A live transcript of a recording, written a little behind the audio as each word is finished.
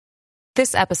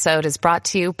This episode is brought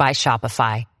to you by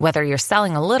Shopify. Whether you're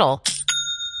selling a little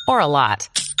or a lot,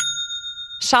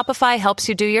 Shopify helps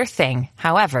you do your thing,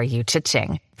 however you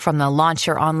cha-ching. From the launch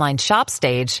your online shop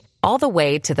stage, all the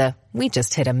way to the we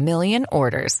just hit 1 million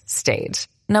orders stage.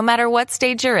 No matter what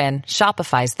stage you're in,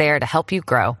 Shopify's there to help you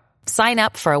grow. Sign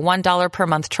up for a $1 per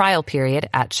month trial period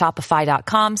at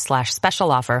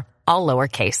shopify.com/special offer, all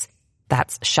lowercase.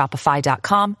 That's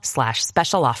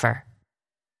shopify.com/special offer.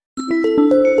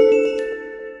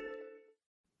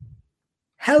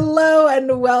 Hello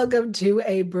and welcome to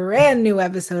a brand new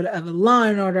episode of Law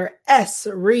 & Order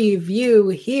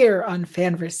SVU here on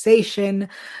Fanversation.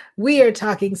 We are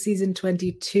talking season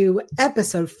 22,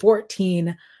 episode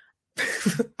 14.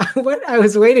 I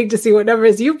was waiting to see what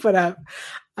numbers you put up.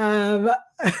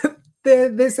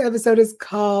 This episode is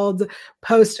called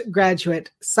Postgraduate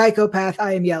Psychopath.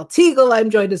 I am Yael Teagle. I'm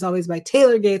joined as always by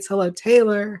Taylor Gates. Hello,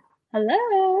 Taylor.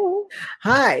 Hello.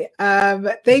 Hi.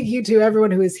 Thank you to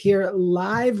everyone who is here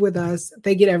live with us.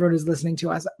 Thank you to everyone who's listening to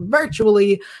us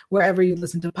virtually, wherever you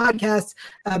listen to podcasts.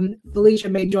 Felicia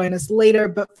may join us later,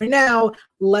 but for now,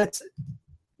 let's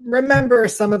remember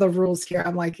some of the rules here.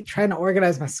 I'm like trying to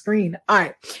organize my screen. All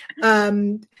right.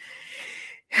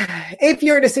 If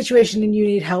you're in a situation and you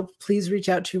need help, please reach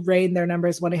out to RAIN. Their number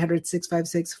is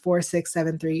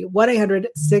 1-800-656-4673.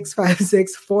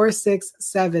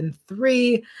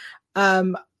 1-800-656-4673.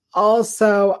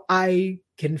 Also, I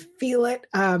can feel it.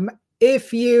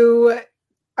 If you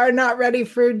are not ready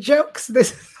for jokes,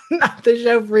 this is not the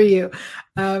show for you.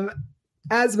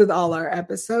 As with all our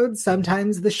episodes,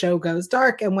 sometimes the show goes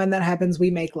dark, and when that happens,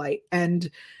 we make light. And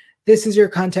this is your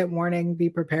content warning. Be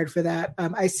prepared for that.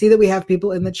 I see that we have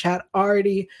people in the chat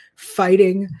already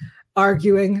fighting,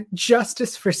 arguing.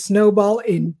 Justice for Snowball,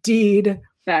 indeed.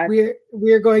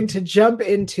 We're going to jump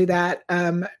into that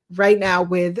right now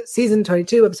with season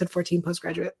 22, episode 14,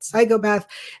 Postgraduate Psychopath.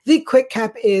 The quick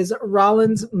cap is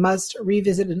Rollins must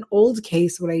revisit an old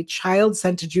case when a child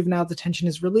sent to juvenile detention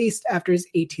is released after his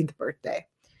 18th birthday.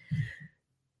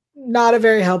 Not a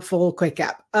very helpful quick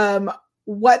cap.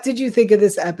 What did you think of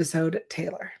this episode,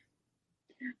 Taylor?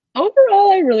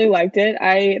 Overall, I really liked it.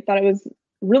 I thought it was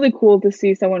really cool to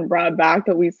see someone brought back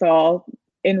that we saw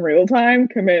in real time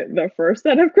commit the first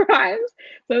set of crimes.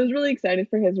 So I was really excited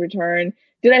for his return.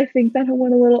 Did I think that it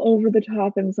went a little over the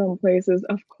top in some places?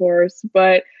 Of course.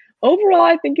 But overall,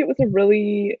 I think it was a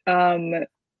really fun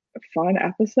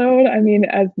episode. I mean,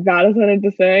 as bad as I had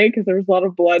to say, because there was a lot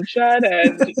of bloodshed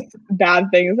and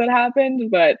bad things that happened.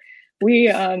 But we,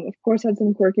 of course, had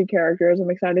some quirky characters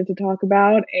I'm excited to talk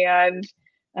about. And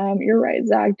you're right,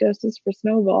 Zach, justice for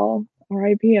Snowball.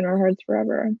 R.I.P. in our hearts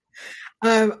forever.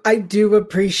 I do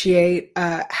appreciate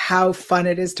how fun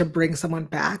it is to bring someone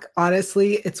back.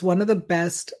 Honestly, it's one of the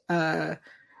best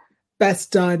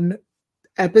done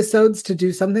episodes to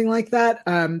do something like that.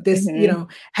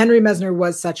 Henry Messner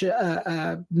was such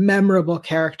a memorable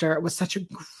character.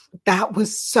 That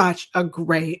was such a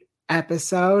great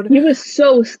episode. He was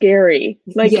so scary.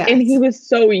 Yes. And he was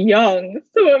so young.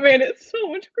 So it made it so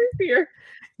much creepier.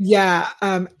 Yeah.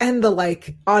 And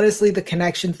honestly,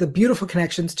 the beautiful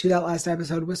connections to that last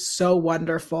episode was so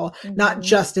wonderful. Mm-hmm. Not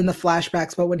just in the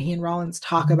flashbacks, but when he and Rollins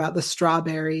talk about the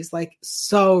strawberries,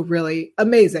 so really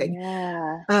amazing.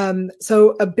 Yeah.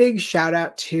 So a big shout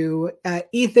out to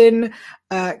Ethan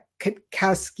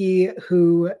Katkowski,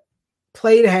 who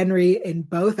played Henry in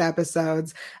both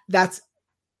episodes. That's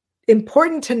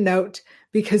important to note,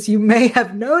 because you may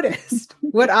have noticed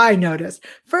what I noticed.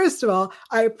 First of all,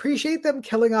 I appreciate them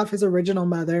killing off his original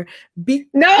mother.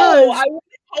 No, I want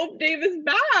Hope Davis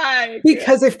back.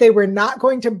 Because if they were not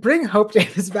going to bring Hope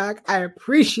Davis back, I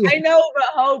appreciate it. I know, but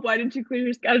Hope, why didn't you clear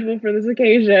your schedule for this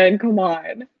occasion? Come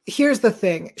on. Here's the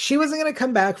thing. She wasn't going to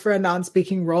come back for a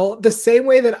non-speaking role the same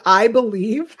way that I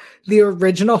believe the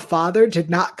original father did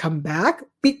not come back,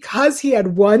 because he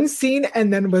had one scene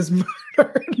and then was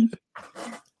murdered.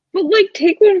 But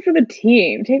take one for the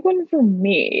team. Take one for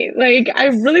me. I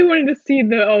really wanted to see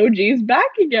the OGs back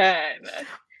again.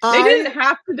 They didn't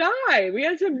have to die. We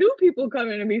had some new people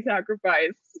come in and be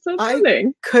sacrificed. So stunning.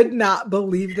 I could not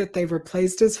believe that they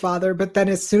replaced his father, but then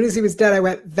as soon as he was dead, I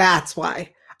went, that's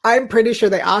why. I'm pretty sure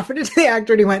they offered it to the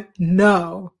actor and he went,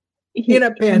 no. In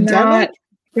a pandemic?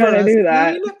 Not gonna do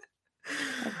that.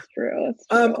 That's true.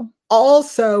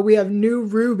 Also, we have New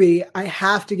Ruby. I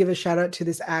have to give a shout out to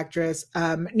this actress.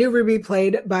 New Ruby,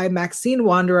 played by Maxine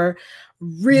Wanderer.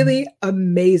 Really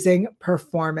amazing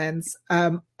performance.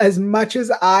 As much as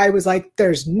I was like,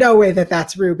 there's no way that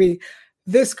that's Ruby,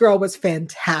 this girl was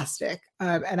fantastic.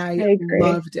 And I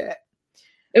loved it.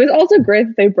 It was also great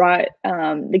that they brought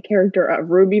the character of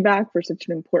Ruby back for such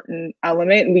an important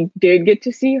element. And we did get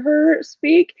to see her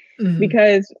speak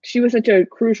because she was such a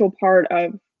crucial part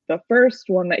of the first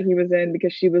one that he was in,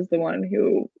 because she was the one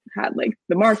who had like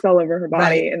the marks all over her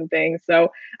body and things.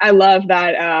 So I love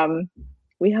that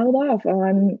we held off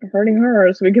on hurting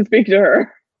her so we could speak to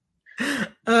her.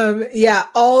 Yeah.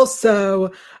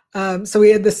 Also, so we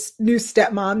had this new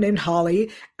stepmom named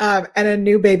Holly, and a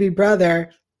new baby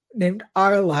brother named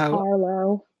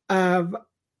Arlo.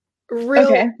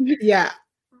 Okay. Yeah.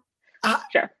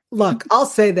 Sure. Look, I'll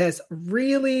say this: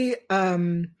 really,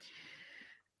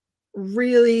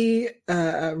 really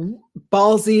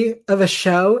ballsy of a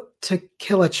show to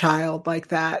kill a child like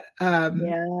that.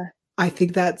 Yeah. I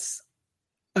think that's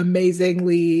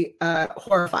amazingly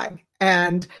horrifying,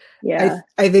 and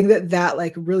I think that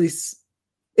like really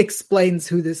explains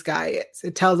who this guy is.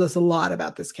 It tells us a lot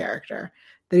about this character,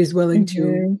 that he's willing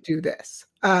to do this.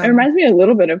 It reminds me a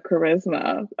little bit of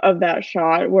Charisma, of that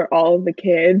shot where all of the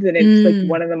kids, and it's like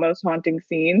one of the most haunting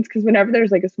scenes, because whenever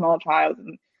there's like a small child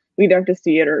and we don't have to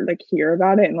see it or like hear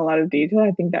about it in a lot of detail,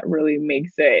 I think that really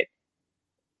makes it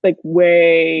like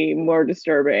way more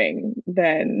disturbing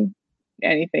than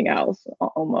anything else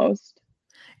almost.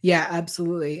 Yeah,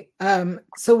 absolutely.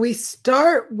 So we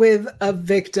start with a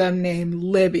victim named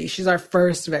Libby. She's our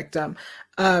first victim.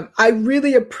 I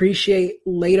really appreciate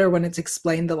later when it's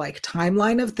explained the like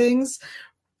timeline of things.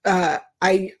 I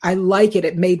like it.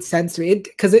 It made sense to me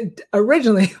because it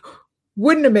originally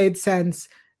wouldn't have made sense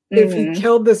if he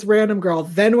killed this random girl,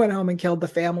 then went home and killed the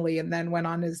family, and then went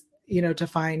on his, to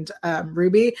find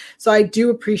Ruby. So I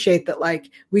do appreciate that. Like,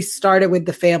 we started with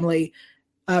the family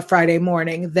Friday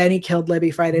morning, then he killed Libby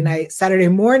Friday night. Saturday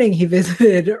morning, he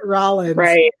visited Rollins.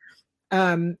 Right.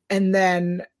 And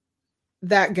then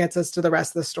that gets us to the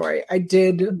rest of the story. I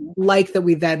did like that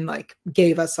we then like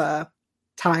gave us a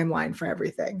timeline for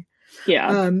everything.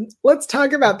 Yeah. Let's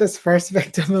talk about this first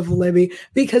victim of Libby,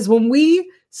 because when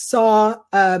we saw,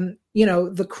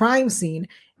 the crime scene,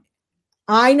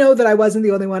 I know that I wasn't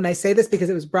the only one. I say this because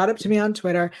it was brought up to me on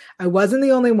Twitter. I wasn't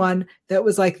the only one that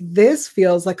was like, this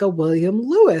feels like a William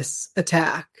Lewis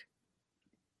attack.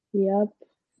 Yep.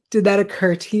 Did that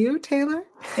occur to you, Taylor?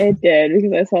 It did,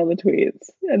 because I saw the tweets,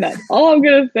 and that's all I'm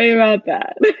going to say about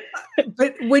that.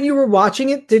 But when you were watching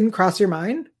it, didn't cross your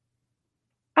mind?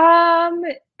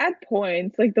 At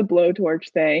points, like the blowtorch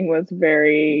thing was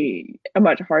very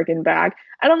much harkened back.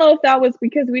 I don't know if that was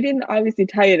because we didn't obviously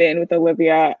tie it in with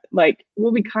Olivia, like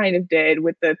what we kind of did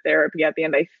with the therapy at the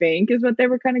end, I think is what they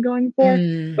were kind of going for.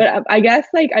 But I guess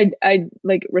like I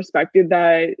like respected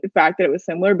the fact that it was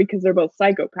similar because they're both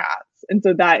psychopaths. And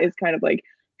so that is kind of like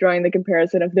drawing the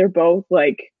comparison of they're both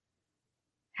like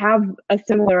have a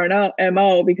similar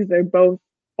MO because they both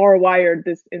are wired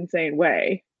this insane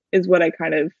way, is what I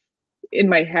kind of in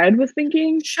my head was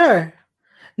thinking. Sure.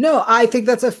 No, I think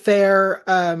that's a fair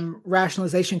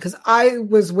rationalization, because I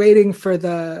was waiting for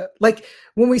the, like,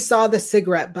 when we saw the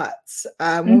cigarette butts,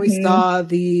 when we saw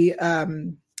the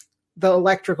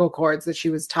electrical cords that she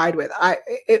was tied with,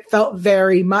 it felt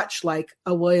very much like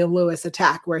a William Lewis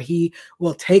attack, where he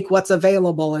will take what's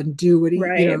available and do what he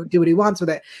do what he wants with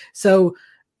it. So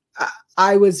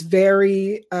I was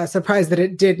very surprised that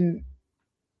it didn't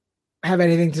have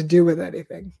anything to do with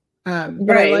anything.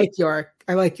 But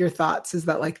I like your thoughts, is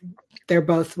that like they're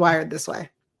both wired this way.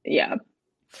 Yeah.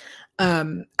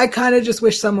 I kind of just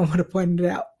wish someone would have pointed it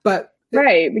out, but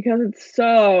because it's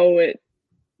so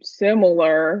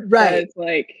similar. Right. It's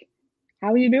like,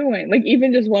 how are you doing? Like,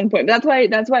 even just one point. That's why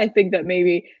I think that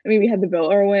maybe we had the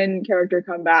Bill Irwin character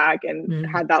come back and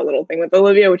had that little thing with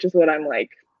Olivia, which is what I'm like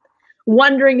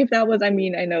wondering if that was, I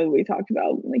know we talked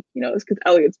about like, it's because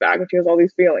Elliot's back and she has all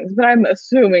these feelings, but I'm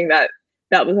assuming that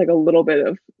was like a little bit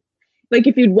of like,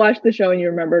 if you'd watched the show and you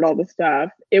remembered all the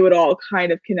stuff, it would all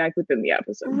kind of connect within the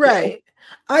episode. Right.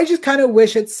 I just kind of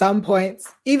wish at some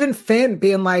points, even Finn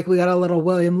being like, we got a little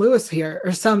William Lewis here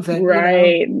or something.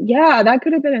 Right. Yeah, that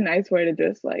could have been a nice way to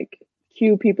just like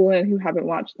cue people in who haven't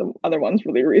watched the other ones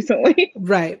really recently.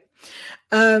 Right.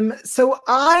 So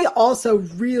I also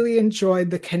really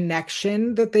enjoyed the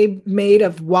connection that they made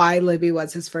of why Libby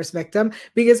was his first victim,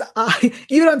 because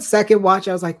even on second watch,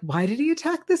 I was like, why did he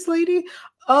attack this lady?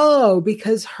 Oh,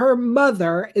 because her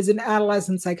mother is an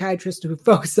adolescent psychiatrist who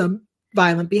focuses on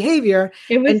violent behavior.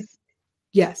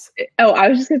 Yes. Oh, I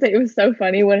was just gonna say, it was so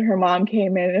funny when her mom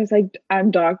came in and it was like,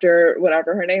 I'm Dr.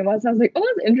 whatever her name was. I was like, oh,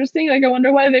 that's interesting. Like, I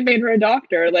wonder why they made her a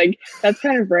doctor. Like, that's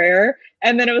kind of rare.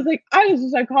 And then it was like, I was a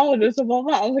psychologist, blah, blah,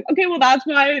 blah. I was like, okay, well, that's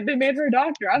why they made her a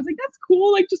doctor. I was like, that's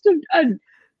cool. Like, just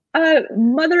a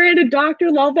mother and a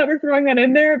doctor love that we're throwing that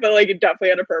in there, but like it definitely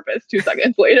had a purpose 2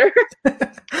 seconds later.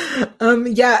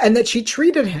 Yeah, and that she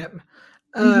treated him,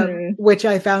 which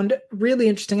I found really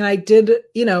interesting. And I did,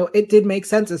 it did make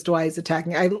sense as to why he's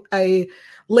attacking. I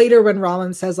later when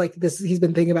Rollins says like this, he's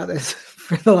been thinking about this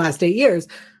for the last 8 years.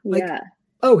 Like,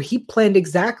 oh, he planned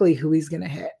exactly who he's going to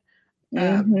hit.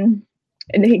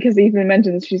 And because he even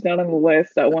mentions she's not on the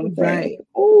list at one point. Right. Like,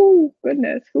 oh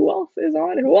goodness, who else is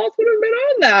on it? Who else would have been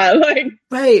on that? Like,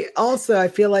 right. Also, I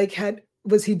feel like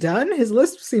was he done? His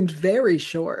list seemed very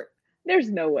short. There's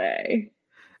no way.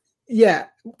 Yeah,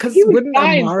 because wouldn't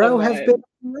Amaro have been on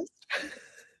the list?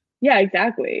 Yeah,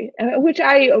 exactly. Which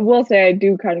I will say, I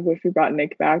do kind of wish we brought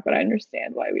Nick back, but I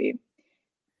understand why we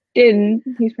didn't.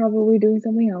 He's probably doing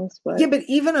something else. But yeah, but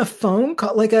even a phone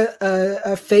call, like a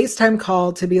FaceTime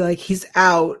call to be like, he's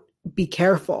out, be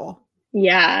careful.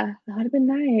 Yeah, that would have been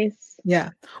nice.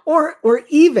 Yeah, or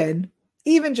even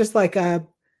just like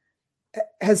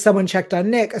has someone checked on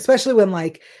Nick, especially when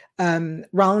like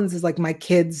Rollins is like, my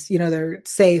kids, they're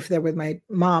safe, they're with my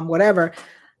mom, whatever.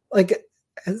 Like,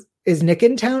 is Nick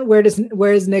in town? Where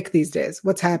is Nick these days?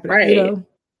 What's happening? Right.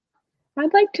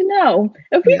 I'd like to know.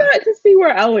 If we got to see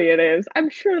where Elliot is, I'm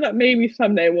sure that maybe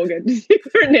someday we'll get to see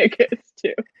where Nick is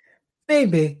too.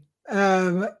 Maybe.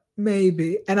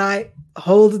 Maybe. And I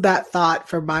hold that thought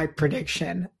for my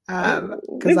prediction.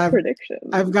 Because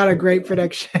I've got a great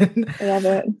prediction. I love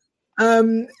it.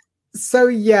 So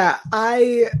yeah,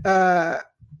 then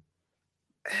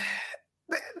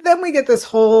we get this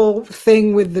whole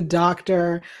thing with the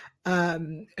doctor,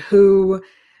 who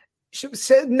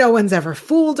said no one's ever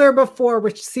fooled her before,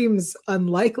 which seems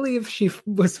unlikely if she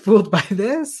was fooled by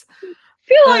this. I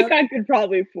feel like I could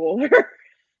probably fool her.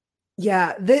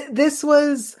 Yeah, this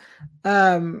was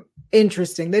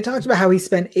interesting. They talked about how he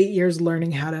spent 8 years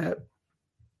learning how to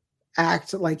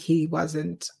act like he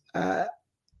wasn't a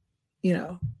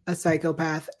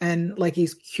psychopath and like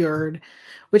he's cured,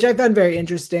 which I found very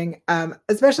interesting,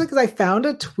 especially because I found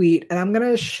a tweet and I'm going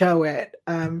to show it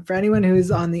for anyone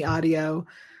who's on the audio.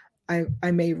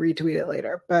 I may retweet it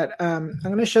later, but I'm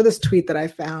going to show this tweet that I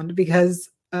found because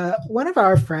one of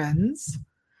our friends,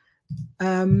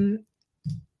 Karen,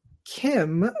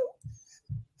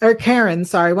 one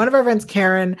of our friends,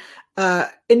 Karen,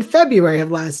 in February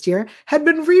of last year, had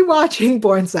been rewatching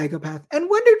Born Psychopath and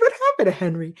wondered what happened to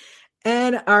Henry.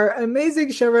 And our amazing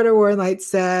showrunner Warren Light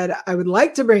said, I would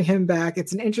like to bring him back.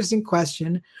 It's an interesting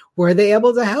question. Were they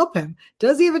able to help him?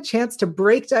 Does he have a chance to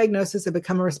break diagnosis and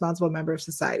become a responsible member of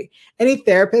society? Any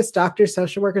therapists, doctors,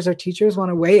 social workers, or teachers want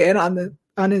to weigh in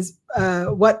on his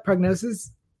what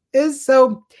prognosis is?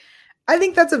 So I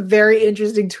think that's a very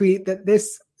interesting tweet that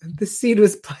this seed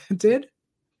was planted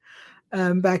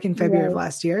back in February of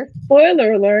last year.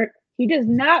 Spoiler alert, he does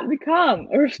not become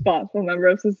a responsible member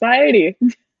of society.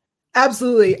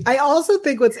 Absolutely. I also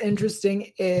think what's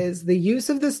interesting is the use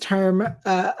of this term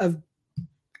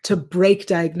to break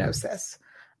diagnosis,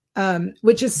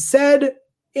 which is said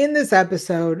in this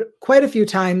episode quite a few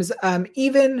times.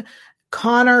 Even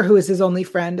Connor, who is his only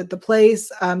friend at the place,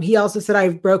 he also said,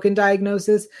 I've broken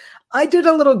diagnosis. I did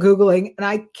a little Googling and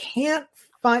I can't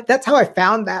find, that's how I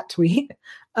found that tweet,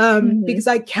 because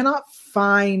I cannot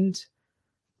find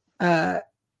the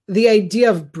idea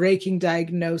of breaking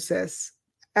diagnosis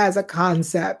as a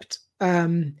concept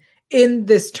in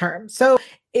this term. So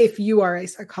if you are a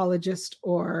psychologist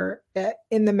or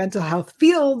in the mental health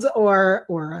field or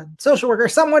a social worker,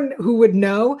 someone who would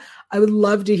know, I would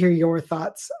love to hear your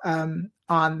thoughts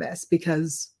on this,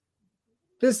 because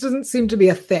this doesn't seem to be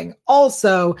a thing.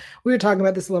 Also, we were talking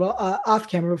about this a little off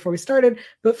camera before we started,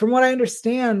 but from what I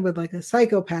understand with like a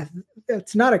psychopath,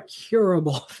 it's not a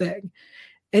curable thing.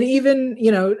 And even,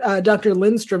 Dr.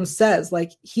 Lindstrom says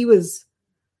like he was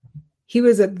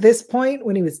at this point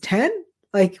when he was 10,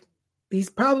 like he's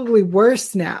probably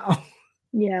worse now.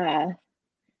 Yeah.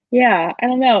 I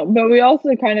don't know. But we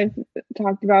also kind of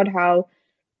talked about how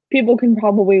people can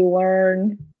probably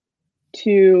learn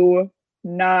to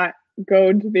not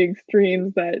go to the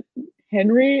extremes that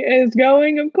Henry is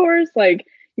going, of course. Like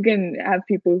you can have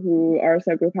people who are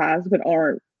psychopaths but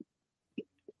aren't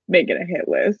making a hit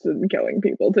list and killing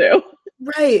people too.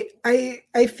 Right.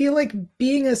 I feel like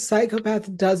being a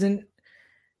psychopath doesn't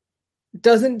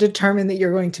determine that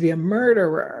you're going to be a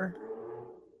murderer,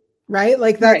 right?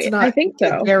 Like that's not I think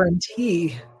so. a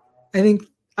guarantee.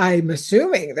 I'm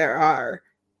assuming there are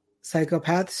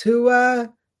psychopaths who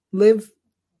live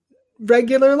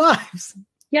regular lives.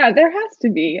 Yeah, there has to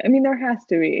be. I mean, there has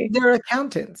to be. They're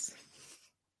accountants.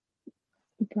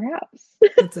 Perhaps.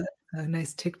 That's a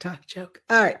nice TikTok joke.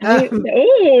 All right.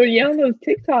 Oh, yeah, those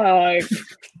TikTok.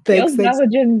 Thanks. Now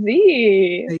Gen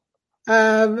Z.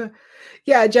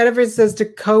 Yeah, Jennifer says to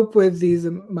cope with these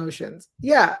emotions.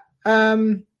 Yeah.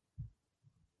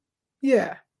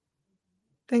 Yeah.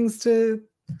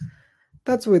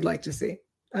 That's what we'd like to see.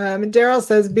 And Daryl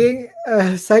says being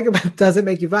a psychopath doesn't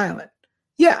make you violent.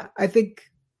 Yeah,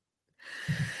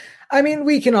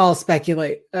 we can all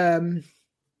speculate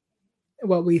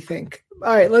what we think.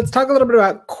 All right, let's talk a little bit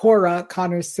about Cora,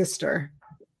 Connor's sister.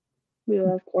 We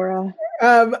love Cora.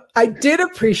 I did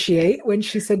appreciate when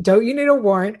she said, "Don't you need a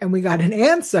warrant?" And we got an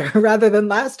answer rather than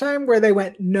last time where they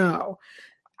went, "No."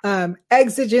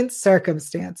 Exigent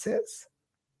circumstances.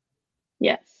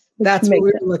 Yes. That's what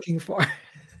we were looking for.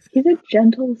 He's a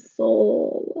gentle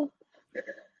soul.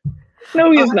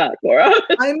 No, he's not, Cora.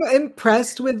 I'm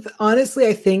impressed with, honestly,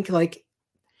 I think like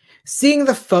seeing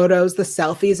the photos, the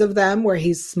selfies of them where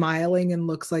he's smiling and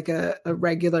looks like a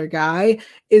regular guy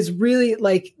is really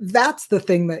like, that's the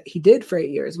thing that he did for 8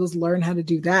 years was learn how to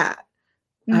do that.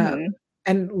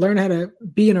 And learn how to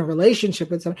be in a relationship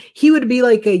with someone. He would be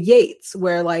like a Yates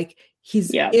where like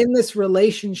he's in this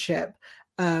relationship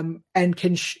and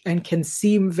can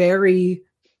seem very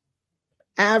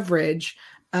average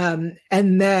and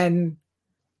then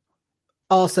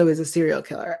also is a serial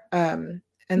killer. And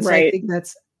so I think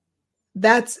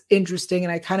that's interesting.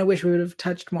 And I kind of wish we would have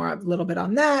touched more a little bit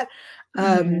on that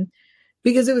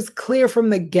because it was clear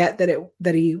from the get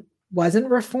that he wasn't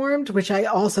reformed, which I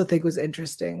also think was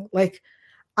interesting. Like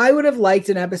I would have liked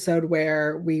an episode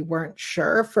where we weren't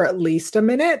sure for at least a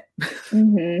minute.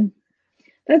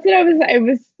 That's what I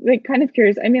was like kind of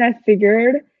curious. I mean, I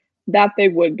figured that they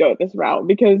would go this route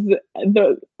because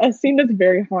a scene that's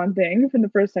very haunting from the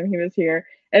first time he was here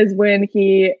is when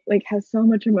he like has so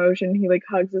much emotion. He like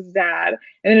hugs his dad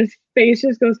and then his face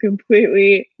just goes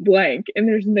completely blank and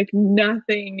there's like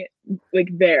nothing like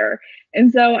there. And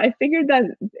so I figured that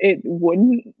it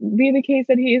wouldn't be the case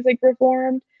that he is like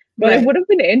reformed, but it would have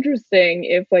been interesting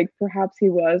if like perhaps he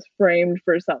was framed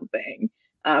for something.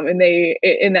 And they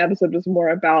in the episode was more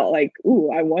about like, ooh,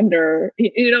 I wonder,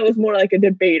 it was more like a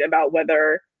debate about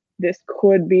whether this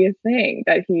could be a thing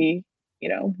that he,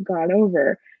 got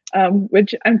over.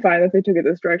 Which I'm fine that they took it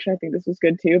this direction. I think this was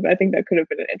good too, but I think that could have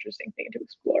been an interesting thing to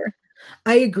explore.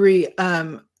 I agree.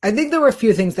 I think there were a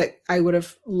few things that I would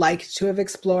have liked to have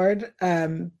explored,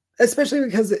 especially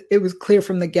because it was clear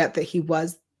from the get that he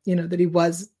was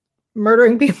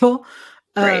murdering people.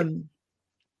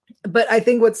 But I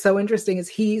think what's so interesting is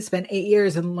he spent 8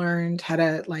 years and learned how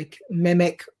to like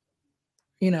mimic,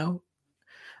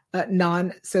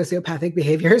 non-sociopathic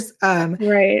behaviors.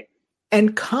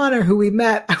 And Connor, who we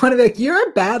met, I want to be like, you're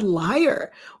a bad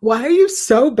liar. Why are you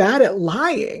so bad at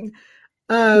lying?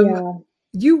 And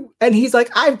he's like,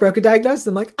 I've broke a diagnosis.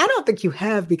 I'm like, I don't think you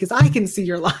have because I can see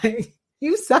you're lying.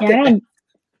 You suck at it.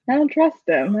 I don't trust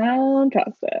him.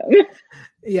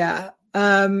 Yeah.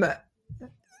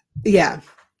 Yeah.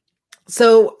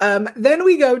 So then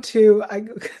we go to, I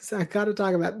got to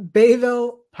talk about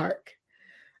Bayville Park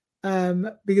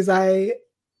because I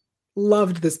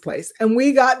loved this place. And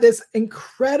we got this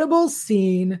incredible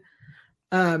scene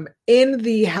in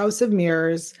the House of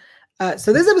Mirrors.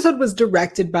 So this episode was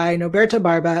directed by Noberta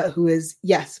Barba, who is,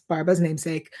 yes, Barba's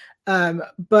namesake,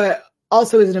 but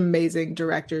also is an amazing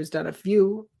director. Has done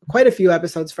quite a few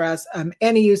episodes for us.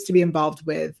 And he used to be involved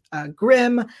with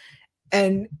Grimm.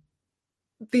 And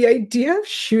the idea of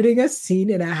shooting a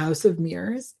scene in a House of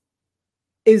Mirrors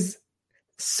is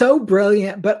so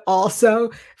brilliant, but also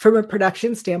from a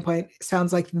production standpoint,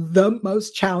 sounds like the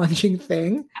most challenging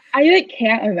thing. I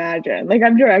can't imagine. Like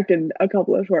I've directed a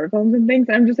couple of short films and things.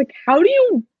 And I'm just like, how do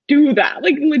you do that?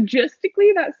 Like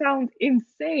logistically, that sounds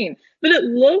insane, but it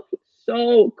looked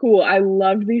so cool. I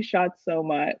loved these shots so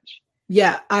much.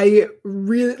 Yeah, I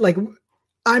really like.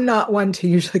 I'm not one to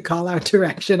usually call out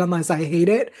direction unless I hate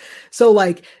it. So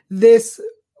like this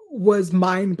was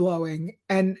mind blowing.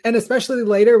 And especially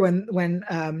later when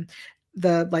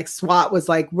the like SWAT was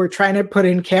like, we're trying to put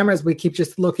in cameras. We keep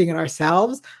just looking at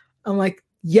ourselves. I'm like,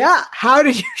 yeah, how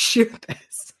did you shoot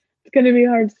this? It's going to be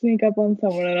hard to sneak up on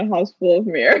someone in a house full of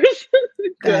mirrors.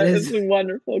 That's a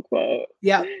wonderful quote.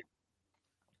 Yeah.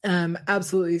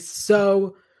 Absolutely.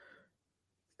 So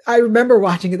I remember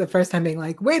watching it the first time being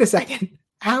like, wait a second.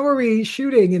 How are we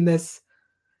shooting in this?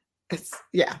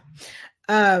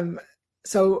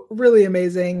 So really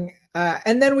amazing.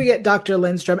 And then we get Dr.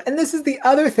 Lindstrom. And this is the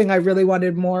other thing I really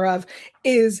wanted more of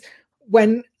is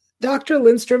when Dr.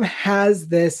 Lindstrom has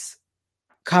this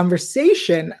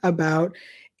conversation about,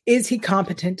 is he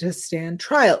competent to stand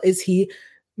trial? Is he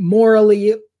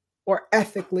morally or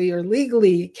ethically or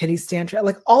legally, can he stand trial?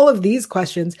 Like all of these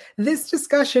questions, this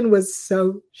discussion was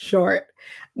so short.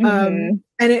 And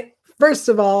it, first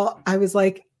of all, I was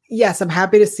like, yes, I'm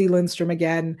happy to see Lindstrom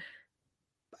again.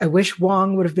 I wish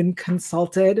Wong would have been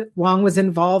consulted. Wong was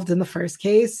involved in the first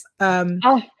case.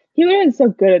 Oh, he would have been so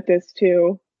good at this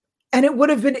too. And it would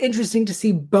have been interesting to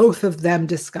see both of them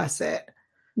discuss it.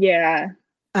 Yeah.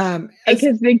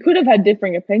 Because they could have had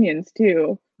differing opinions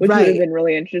too, which would have been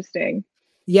really interesting.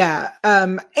 Yeah.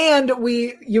 And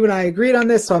you and I agreed on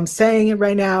this, so I'm saying it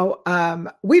right now.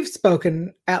 We've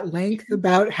spoken at length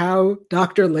about how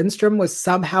Dr. Lindstrom was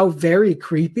somehow very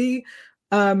creepy.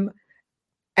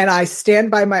 And I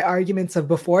stand by my arguments of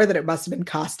before that it must have been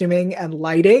costuming and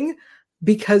lighting,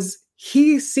 because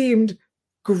he seemed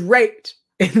great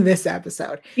in this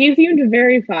episode. He seemed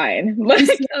very fine. Like,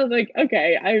 I was like,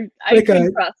 okay, I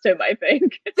can trust him, I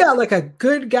think. Yeah, like a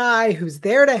good guy who's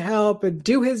there to help and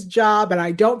do his job, and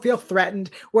I don't feel threatened.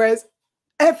 Whereas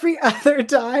every other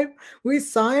time we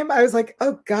saw him, I was like,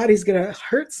 oh God, he's going to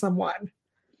hurt someone.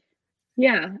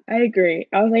 Yeah, I agree.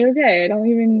 I was like, okay,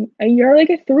 you're like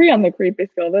a 3 on the creepy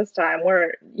scale this time,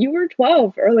 where you were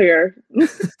 12 earlier.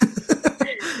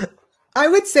 I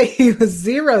would say he was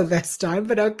 0 this time,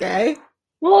 but okay.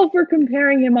 Well, if we're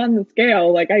comparing him on the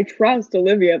scale, like, I trust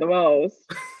Olivia the most.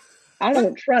 I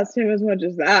don't trust him as much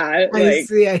as that. I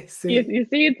see. You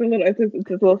see, it's a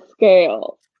little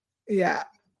scale. Yeah.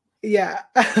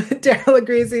 Daryl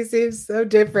agrees he seems so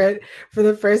different for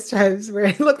the first times where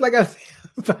he looked like a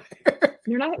vampire.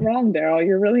 You're not wrong, Daryl.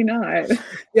 You're really not.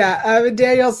 Yeah.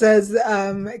 Daniel says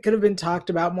it could have been talked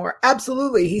about more.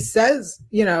 Absolutely. He says,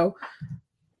 you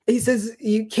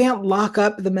can't lock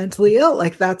up the mentally ill.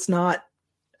 Like, that's not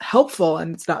helpful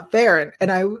and it's not fair.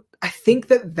 And I think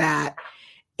that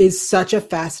is such a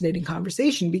fascinating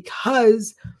conversation,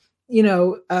 because,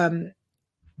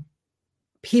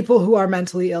 people who are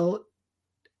mentally ill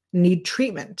need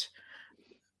treatment,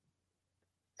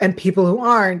 and people who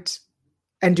aren't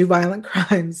and do violent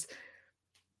crimes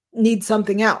need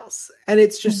something else. And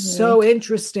it's just so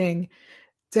interesting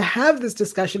to have this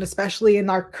discussion, especially in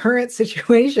our current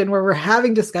situation where we're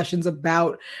having discussions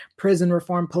about prison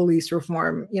reform, police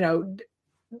reform,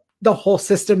 the whole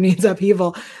system needs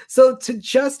upheaval. So to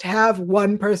just have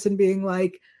one person being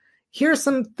like, here's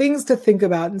some things to think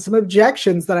about and some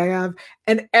objections that I have,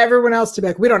 and everyone else to be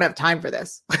like, we don't have time for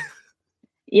this.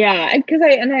 Yeah, because I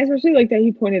especially like that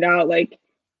he pointed out, like,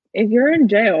 if you're in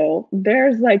jail,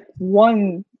 there's like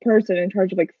one person in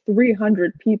charge of like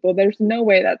 300 people. There's no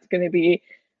way that's going to be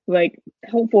like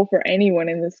helpful for anyone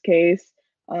in this case.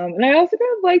 And I also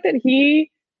kind of like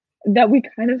that we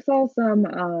kind of saw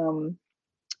some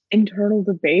internal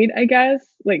debate, I guess,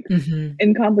 like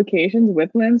in complications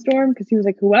with Landstorm, because he was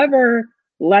like, whoever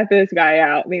let this guy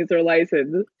out needs their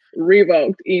license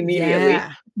revoked immediately.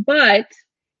 Yeah. But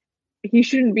he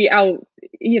shouldn't be out,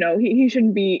 he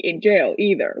shouldn't be in jail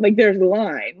either. Like, there's a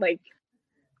line. Like,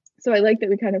 so I like that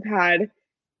we kind of had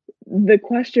the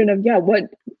question of,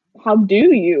 how do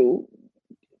you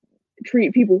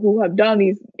treat people who have done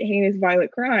these heinous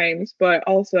violent crimes, but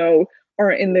also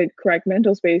are in the correct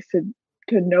mental space to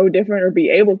know different or be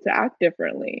able to act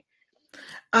differently.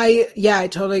 I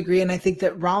totally agree. And I think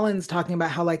that Rollins talking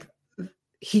about how like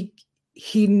he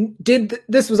did,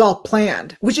 this was all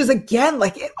planned, which is again,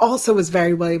 like, it also was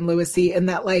very William Lewis-y in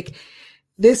that like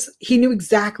this, he knew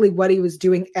exactly what he was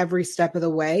doing every step of the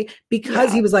way,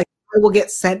 because he was like, I will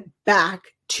get sent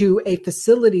back to a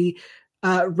facility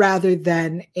rather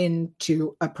than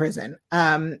into a prison.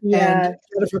 And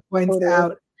Jennifer points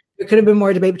out there could have been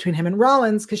more debate between him and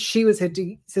Rollins, because she was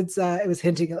hinting, since it was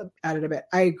hinting at it a bit.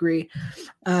 I agree.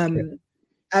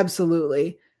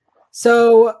 Absolutely.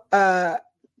 So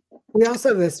we also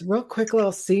have this real quick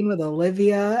little scene with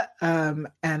Olivia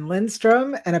and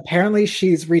Lindstrom, and apparently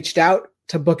she's reached out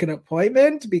to book an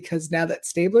appointment because now that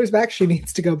Stabler's back, she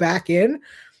needs to go back in.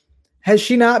 Has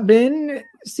she not been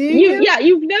seeing him? Yeah,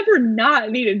 you've never not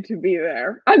needed to be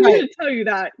there. I'm going to tell you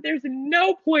that. There's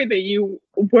no point that you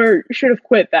should have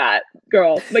quit that,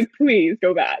 girl. Like, please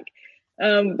go back.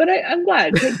 But I'm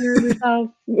glad. Take care of yourself.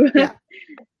 Yeah.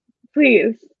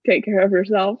 Please take care of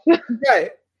yourself. Right.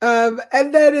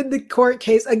 And then in the court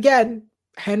case, again,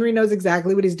 Henry knows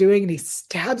exactly what he's doing, and he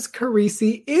stabs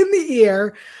Carisi in the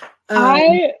ear.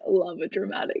 I love a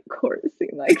dramatic court scene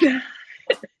like that.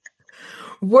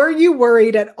 Were you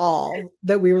worried at all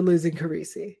that we were losing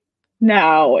Carisi?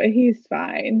 No, he's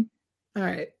fine. All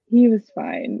right. He was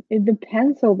fine. The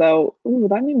pencil, though, ooh,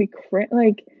 that made me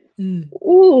like,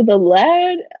 ooh, the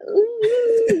lead.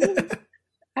 Ooh.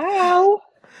 Ow.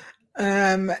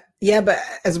 Yeah, but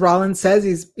as Rollins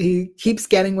says, he keeps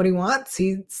getting what he wants.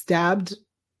 He stabbed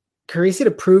Carisi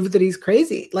to prove that he's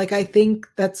crazy. Like, I think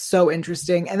that's so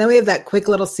interesting. And then we have that quick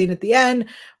little scene at the end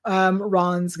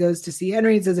Rollins goes to see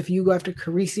Henry and says, if you go after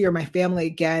Carisi or my family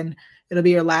again, it'll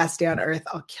be your last day on Earth.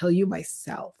 I'll kill you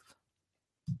myself.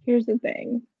 Here's the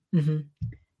thing. Mm-hmm.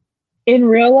 In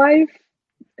real life,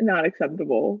 not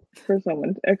acceptable for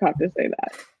a cop to say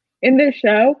that. In this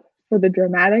show, for the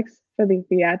dramatics, for the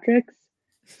theatrics,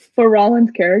 for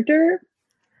Rollins' character,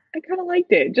 I kind of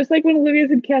liked it. Just like when Olivia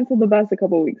had canceled the bus a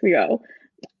couple weeks ago.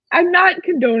 I'm not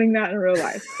condoning that in real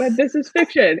life, but this is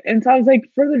fiction. And so I was like,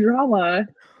 for the drama,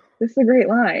 this is a great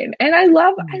line. And I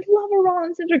love a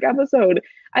Rollins-centric episode.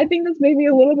 I think this may be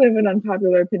a little bit of an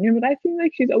unpopular opinion, but I feel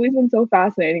like she's always been so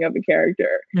fascinating of a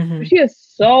character. Mm-hmm. She has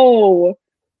so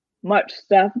much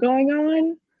stuff going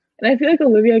on. And I feel like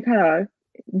Olivia kind of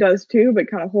does too, but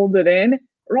kind of holds it in.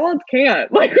 Rollins can't.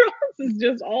 Like, Rollins is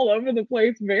just all over the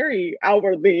place very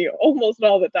outwardly almost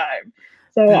all the time.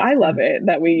 So I love it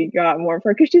that we got more of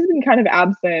her because she's been kind of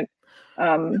absent.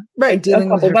 Right, dealing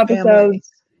a couple with her of episodes. family.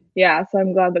 Yeah, so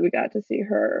I'm glad that we got to see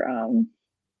her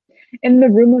in the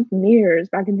Room of Mirrors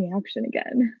back in the action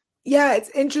again. Yeah, it's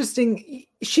interesting.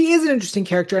 She is an interesting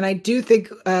character, and I do think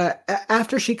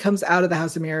after she comes out of the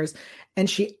House of Mirrors and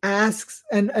she asks,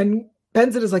 and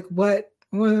Benson is like, what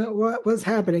was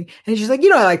happening? And she's like,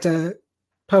 I like to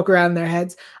poke around their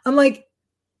heads. I'm like,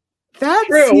 that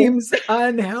seems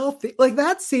unhealthy. Like,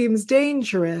 that seems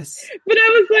dangerous. But I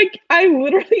was like,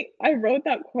 I wrote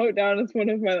that quote down as one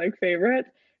of my favorites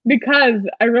because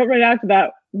I wrote right after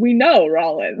that, we know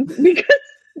Rollins, because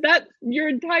that's your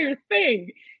entire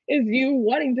thing is you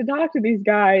wanting to talk to these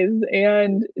guys.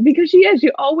 And because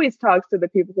she always talks to the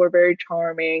people who are very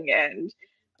charming and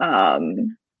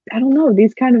I don't know,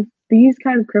 these kind of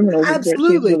criminals. Absolutely.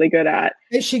 Is what she's really good at.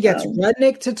 And she gets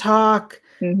Rudnick to talk.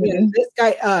 Mm-hmm. This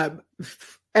guy,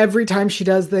 every time she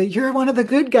does you're one of the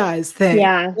good guys thing.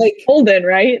 Yeah. Like Holden,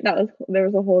 right? There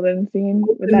was a Holden scene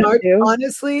with that too.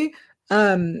 Honestly,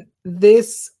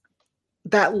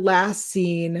 that last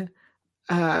scene,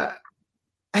 and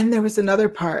there was another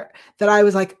part that I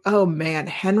was like, oh man,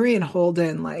 Henry and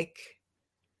Holden,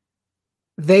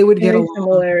 they would get along.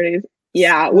 Similarities.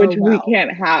 Yeah, so which we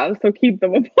can't have, so keep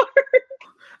them apart.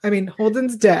 I mean,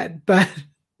 Holden's dead, but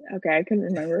okay, I couldn't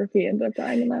remember if he ends up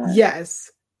dying in that. Yes.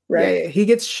 Right. Yeah, he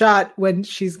gets shot when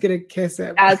she's gonna kiss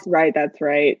him. That's right.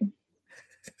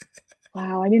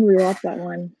 Wow, I didn't rewatch that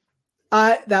one.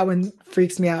 That one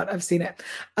freaks me out. I've seen it.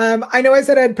 I know I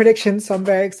said I had predictions, so I'm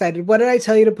very excited. What did I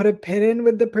tell you to put a pin in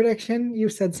with the prediction? You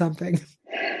said something.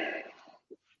 I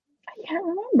can't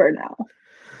remember now.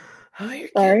 Oh, you're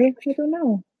sorry. I don't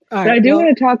know. But I do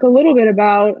want to talk a little bit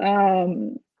about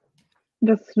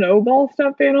the snowball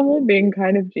stuffed animal being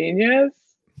kind of genius.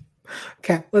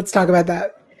 Okay, let's talk about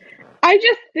that. I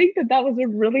just think that was a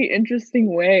really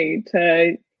interesting way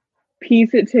to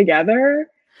piece it together.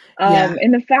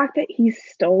 And the fact that he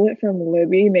stole it from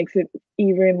Libby makes it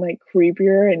even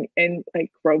creepier and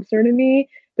grosser to me.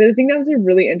 But I think that was a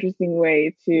really interesting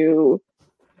way to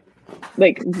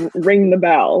ring the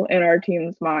bell in our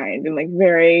team's mind and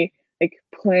very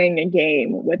playing a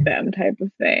game with them type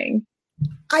of thing.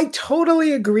 I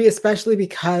totally agree, especially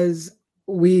because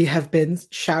we have been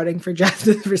shouting for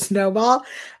justice for Snowball.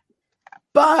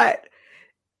 But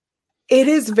it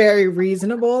is very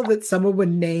reasonable that someone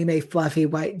would name a fluffy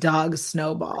white dog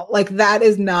Snowball. That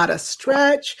is not a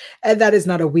stretch, and that is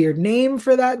not a weird name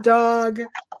for that dog.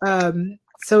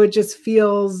 So it just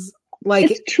feels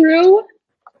like it's true.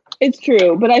 It's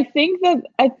true, but I think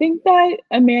that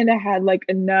Amanda had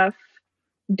enough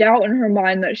doubt in her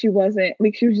mind that she wasn't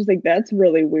she was just that's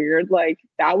really weird.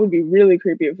 That would be really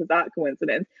creepy if it was that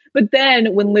coincidence. But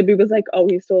then when Libby was oh,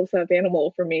 he stole a stuffed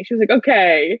animal from me, she was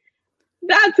okay,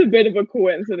 that's a bit of a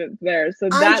coincidence there. So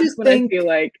that's what I feel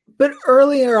like. But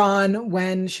earlier on,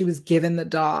 when she was given the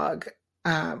dog,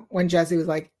 when Jesse was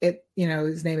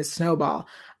his name is Snowball,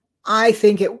 I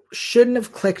think it shouldn't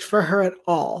have clicked for her at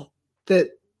all that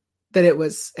it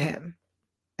was him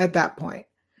at that point.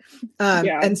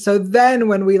 And so then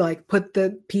when we put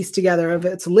the piece together of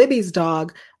it's Libby's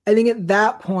dog, I think at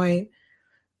that point,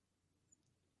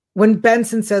 when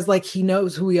Benson says he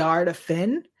knows who we are to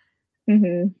Finn,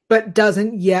 but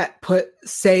doesn't yet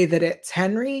say that it's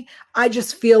Henry, I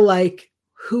just feel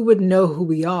who would know who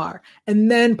we are and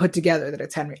then put together that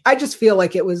it's Henry. I just feel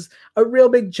it was a real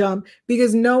big jump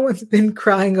because no one's been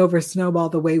crying over Snowball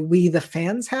the way we, the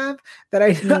fans, have. That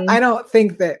I don't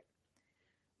think that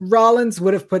Rollins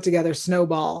would have put together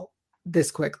Snowball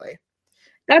this quickly.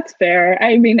 That's fair.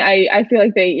 I mean, I feel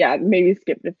like they maybe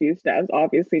skipped a few steps,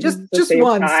 obviously. Just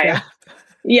one step.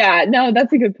 Yeah, no,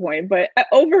 that's a good point. But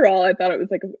overall, I thought it was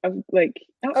like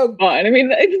not Oh, fun. I mean,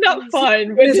 it's not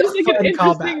fun, but it is just a like an fun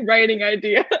interesting callback. writing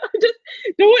idea. I just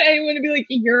don't want anyone to be like,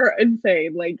 "You're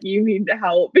insane. Like, you need to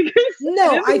help," because it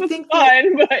No, is I the most think that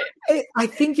fun. But I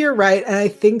think you're right, and I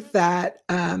think that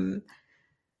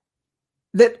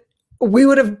that we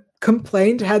would have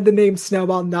complained had the name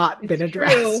Snowball not been it's true.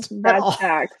 addressed at That's all.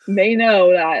 facts. They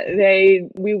know that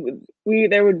we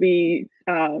there would be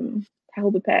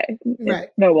hell to pay if Right.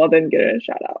 Snowball didn't get a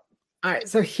shout out. All right.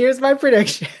 So here's my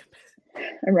prediction.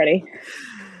 I'm ready.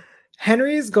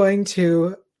 Henry is going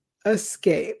to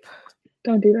escape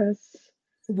Don't do this.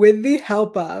 with the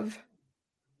help of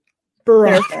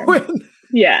Fair, fair. Bronwyn.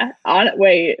 Yeah.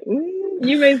 Wait.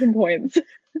 You made some points.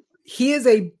 He is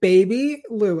a baby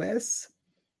Lewis.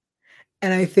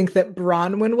 And I think that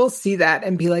Bronwyn will see that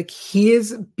and be like, he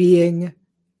is being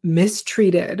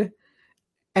mistreated.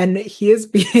 And he is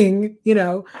being, they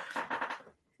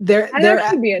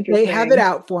have it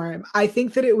out for him. I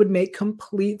think that it would make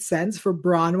complete sense for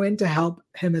Bronwyn to help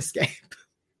him escape.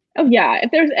 Oh yeah,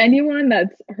 if there's anyone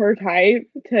that's her type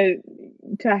to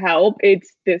help,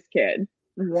 it's this kid,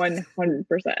 100%.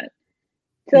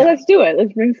 So let's do it.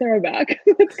 Let's bring Sarah back.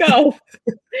 Let's go.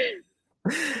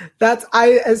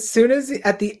 As soon as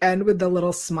at the end with the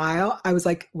little smile, I was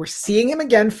like, we're seeing him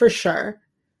again for sure.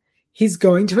 He's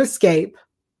going to escape.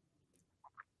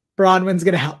 Bronwyn's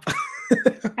going to help.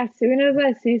 As soon as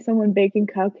I see someone baking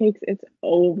cupcakes, it's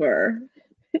over.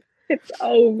 It's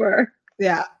over.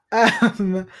 Yeah.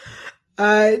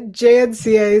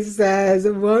 JNCA says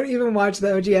won't even watch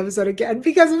the OG episode again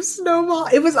because of Snowball.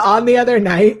 It was on the other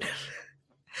night.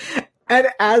 And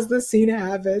as the scene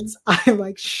happens, I'm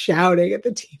like shouting at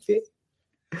the TV.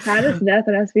 Saddest death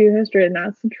in SVU history, and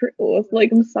that's the truth. It's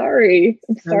like, I'm sorry.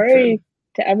 I'm sorry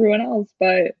to everyone else,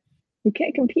 but we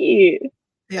can't compete.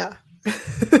 Yeah.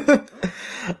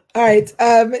 All right.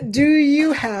 Do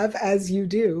you have, as you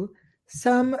do,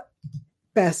 some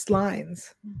best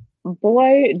lines?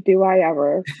 Boy, do I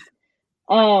ever.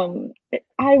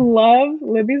 I love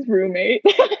Libby's roommate.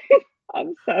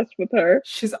 I'm obsessed with her.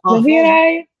 She's awful.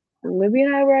 Libby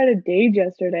and I were at a date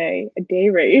yesterday, a day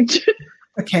rage.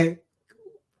 Okay.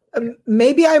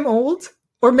 Maybe I'm old,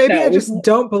 or maybe I just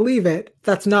don't believe it.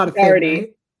 That's not a thing,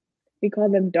 right? We call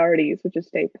them darties, which is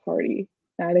a party,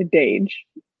 not a dage.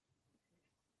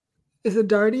 Is a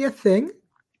darty a thing?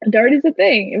 A darty's a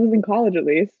thing. It was in college, at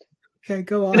least. Okay,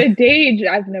 go on. But a dage,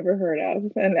 I've never heard of,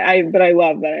 but I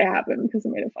love that it happened because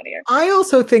it made it funnier. I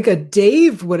also think a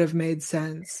Dave would have made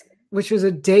sense, which was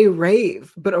a day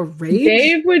rave, but a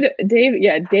rage.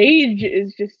 Dage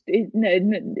is just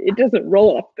it doesn't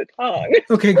roll off the tongue.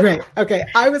 Okay, great. Okay,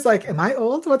 I was like, am I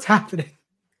old? What's happening?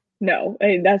 No,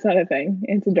 that's not a thing.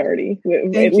 It's a darty,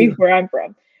 at least where I'm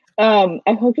from.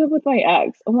 I hooked up with my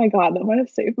ex. Oh my god, that might have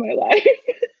saved my life.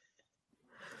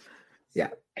 Yeah,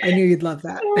 I knew you'd love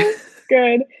that.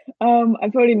 Good.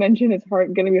 I've already mentioned it's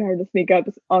going to be hard to sneak up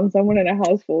on someone in a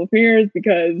house full of mirrors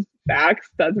because facts.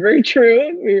 That's very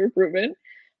true. We were proven.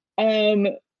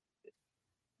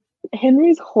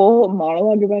 Henry's whole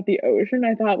monologue about the ocean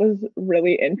I thought was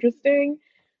really interesting.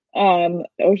 The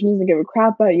ocean doesn't give a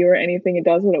crap about you or anything. It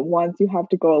does what it wants. You have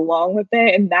to go along with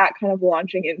it. And that kind of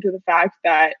launching into the fact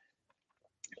that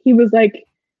he was like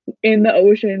in the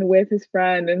ocean with his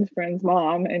friend and his friend's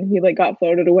mom, and he like got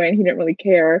floated away and he didn't really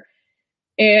care.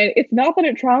 And it's not that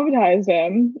it traumatized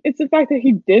him, it's the fact that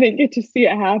he didn't get to see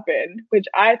it happen, which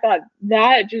I thought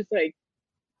that just like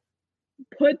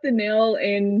put the nail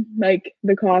in like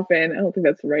the coffin. I don't think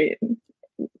that's the right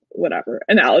whatever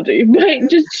analogy, but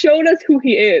just showed us who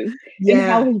he is and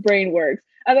how his brain works.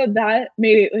 I thought that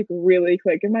made it like really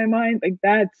click in my mind. Like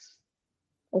that's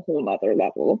a whole nother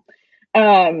level.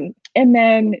 And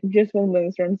then just when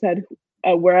Lindstrom said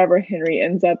wherever Henry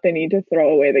ends up, they need to throw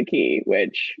away the key,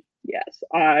 which yes,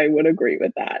 I would agree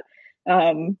with that.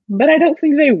 But I don't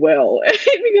think they will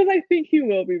because I think he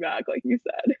will be back, like you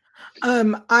said.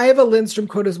 I have a Lindstrom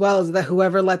quote as well, is that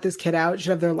whoever let this kid out should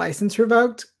have their license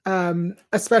revoked.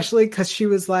 Especially because she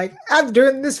was like, I've been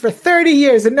doing this for 30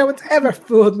 years and no one's ever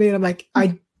fooled me. And I'm like,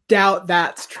 I doubt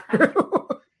that's true.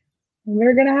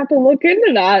 We're going to have to look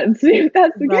into that and see if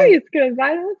that's the case, because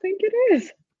I don't think it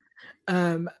is.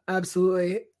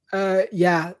 Absolutely.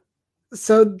 Yeah.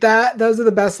 So those are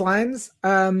the best lines.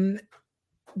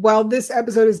 While this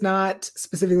episode is not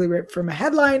specifically ripped from a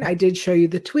headline, I did show you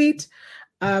the tweet.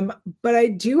 But I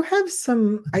do have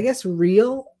some, I guess,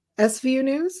 real SVU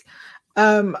news.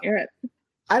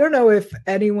 I don't know if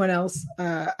anyone else,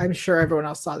 I'm sure everyone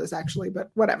else saw this actually,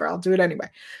 but whatever, I'll do it anyway.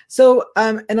 So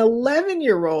an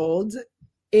 11-year-old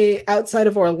outside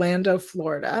of Orlando,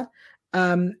 Florida,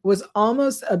 was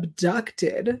almost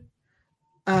abducted,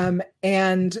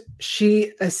 and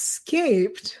she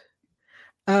escaped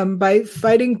by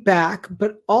fighting back,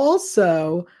 but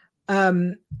also,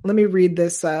 let me read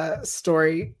this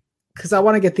story because I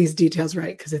want to get these details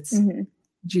right because it's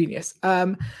genius.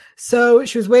 So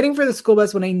she was waiting for the school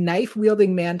bus when a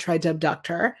knife-wielding man tried to abduct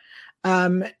her.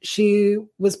 She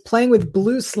was playing with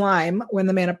blue slime when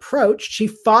the man approached. She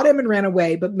fought him and ran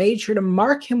away, but made sure to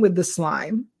mark him with the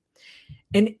slime,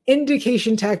 an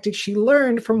indication tactic she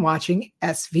learned from watching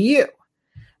SVU.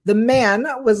 The man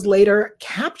was later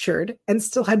captured and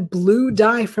still had blue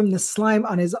dye from the slime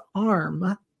on his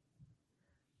arm.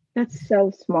 That's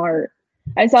so smart.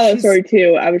 I saw that story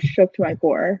too. I was shook to my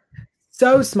core.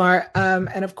 So smart.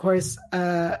 And of course,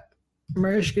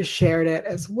 Mariska shared it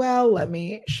as well. Let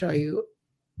me show you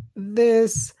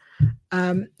this.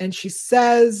 And she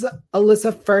says,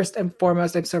 Alyssa, first and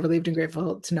foremost, I'm so relieved and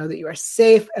grateful to know that you are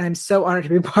safe. And I'm so honored to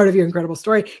be part of your incredible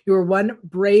story. You are one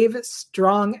brave,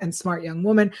 strong, and smart young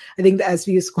woman. I think the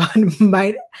SVU squad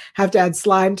might have to add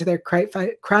slime to their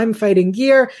crime fighting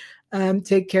gear.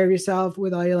 Take care of yourself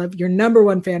with all your love. Your number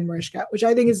one fan, Mariska, which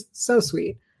I think is so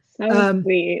sweet. So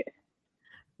sweet.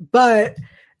 But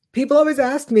people always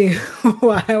ask me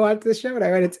why I watch this show. And I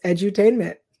write, it's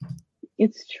edutainment.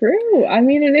 It's true. I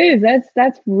mean, it is.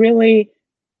 That's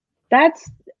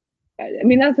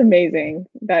amazing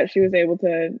that she was able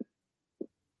to,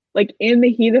 like, in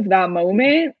the heat of that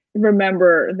moment,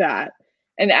 remember that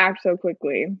and act so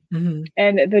quickly. And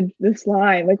the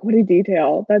slime, like, what a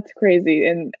detail. That's crazy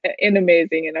and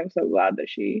amazing. And I'm so glad that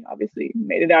she obviously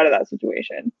made it out of that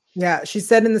situation. Yeah, she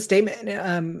said in the statement,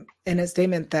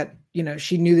 that, you know,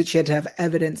 she knew that she had to have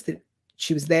evidence that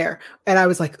she was there. And I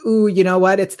was like, ooh, you know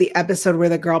what? It's the episode where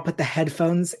the girl put the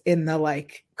headphones in the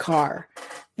like car.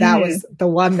 That was the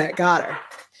one that got her.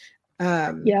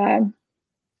 Yeah.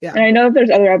 And I know if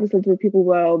there's other episodes where people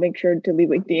will make sure to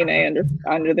leave like DNA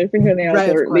under their fingernails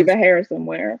or leave a hair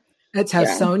somewhere. That's how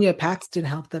Sonia Paxton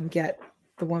helped them get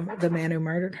the man who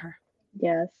murdered her.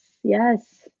 Yes.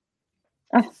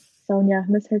 Oh, Sonia,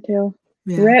 miss her too.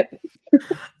 Yeah. Rip.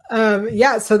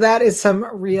 So that is some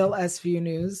real SVU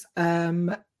news.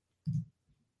 And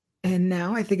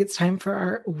now I think it's time for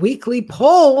our weekly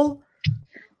poll.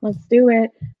 Let's do it.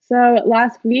 So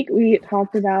last week we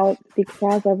talked about the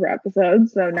crossover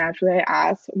episodes. So naturally I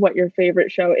asked what your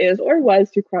favorite show is or was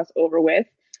to cross over with.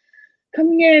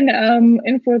 Coming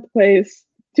in fourth place,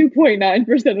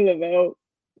 2.9% of the vote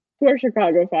for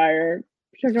Chicago Fire.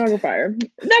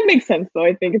 That makes sense though.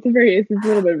 I think it's a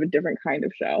little bit of a different kind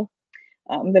of show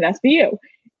than SVU.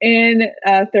 In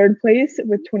third place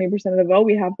with 20% of the vote,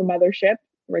 we have The Mothership,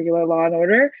 regular Law and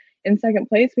Order. In second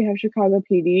place, we have Chicago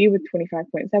PD with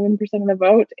 25.7% of the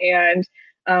vote. And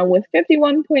with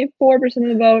 51.4% of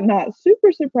the vote, not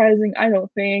super surprising, I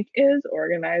don't think, is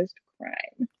Organized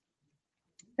Crime.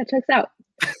 That checks out.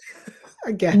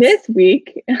 I guess. This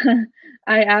week,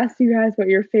 I asked you guys what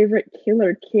your favorite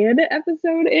Killer Kid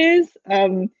episode is.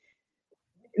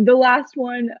 The last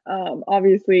one,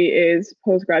 obviously, is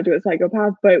Postgraduate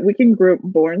Psychopath, but we can group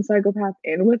Born Psychopath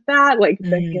in with that. Like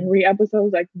the Henry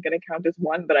episodes, I'm going to count as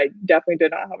one, but I definitely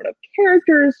did not have enough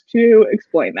characters to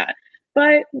explain that.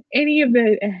 But any of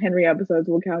the Henry episodes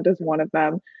will count as one of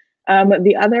them.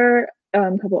 The other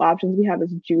couple options we have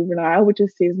is Juvenile, which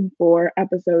is season 4,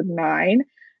 episode 9.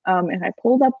 And I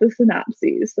pulled up the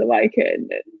synopses so I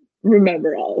could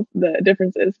remember all of the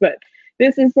differences. But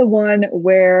this is the one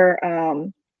where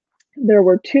there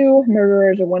were 2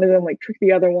 murderers, and one of them like tricked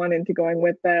the other one into going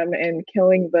with them and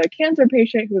killing the cancer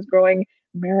patient who was growing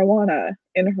marijuana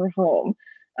in her home.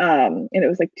 And it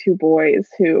was like 2 boys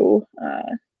who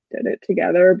did it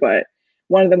together, but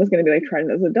one of them was going to be like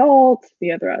tried as an adult,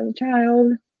 the other as a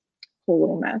child. Whole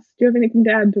little mess. Do you have anything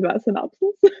to add to that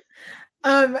synopsis?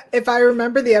 If I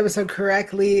remember the episode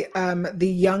correctly, the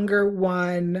younger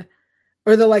one,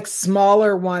 or the like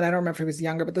smaller one, I don't remember if he was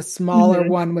younger, but the smaller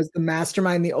one was the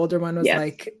mastermind. The older one was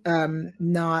like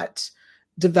not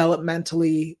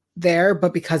developmentally there,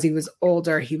 but because he was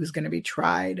older, he was going to be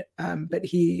tried. But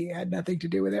he had nothing to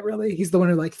do with it really. He's the one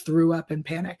who like threw up and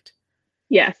panicked.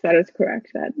 Yes, that is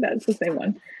correct. That's the same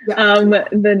one. Yeah.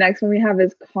 The next one we have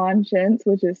is Conscience,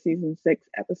 which is season 6,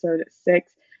 episode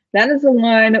 6. That is the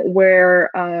one where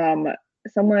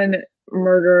someone's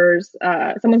murdered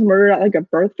at like a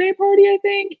birthday party, I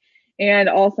think, and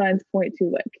all signs point to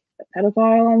like a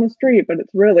pedophile on the street, but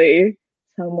it's really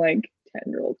some like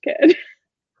 10-year-old kid.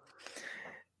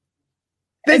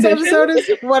 This episode is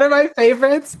one of my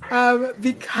favorites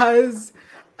because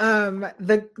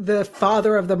the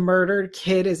father of the murdered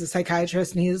kid is a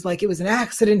psychiatrist, and he's like, it was an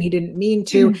accident, he didn't mean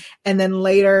to. And then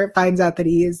later finds out that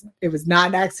it was not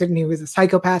an accident, he was a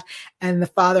psychopath, and the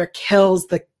father kills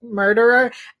the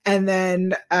murderer. And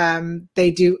then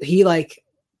he like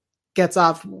gets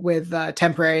off with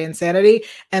temporary insanity,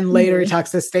 and later he talks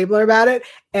to Stabler about it,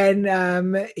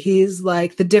 and he's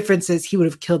like, the difference is he would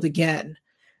have killed again.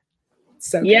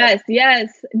 So yes.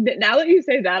 Now that you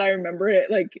say that, I remember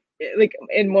it like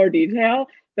in more detail.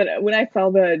 But when I saw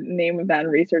the name of that in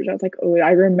research, I was like, oh, I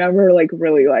remember like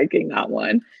really liking that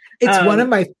one. It's one of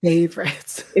my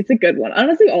favorites. It's a good one.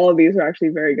 Honestly, all of these are actually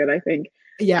very good, I think.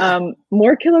 Yeah.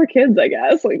 More killer kids, I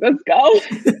guess. Like, let's go.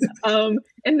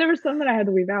 And there were some that I had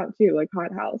to leave out too, like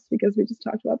Hot House, because we just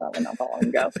talked about that one not that long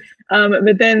ago.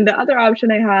 But then the other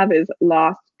option I have is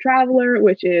Lost Traveler,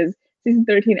 which is season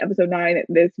 13, episode 9.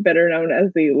 This better known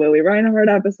as the Lily Reinhardt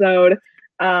episode.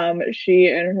 She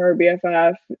and her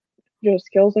BFF just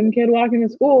kill some kid walking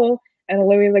to school, and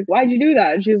Lily's like, "Why'd you do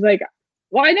that?" And she's like,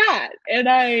 "Why not?" And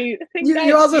I think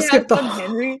you also skipped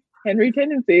the Henry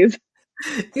tendencies.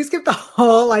 You skipped the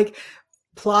whole like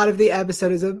plot of the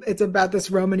episode. It's about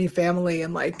this Romany family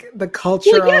and like the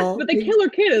cultural. Well, yes, but the killer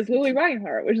kid is Lily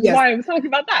Reinhardt, which is why I was talking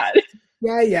about that.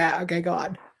 Yeah. Okay, go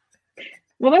on.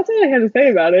 Well, that's all I had to say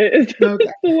about it. It's okay.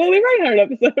 The Lily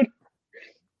Reinhardt episode.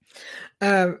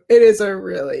 It is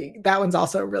that one's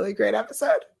also a really great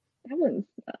episode. That one's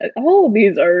all of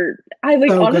these are. I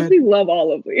like honestly love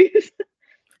all of these.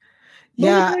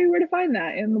 Yeah. I'll tell you where to find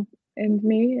that and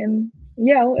me and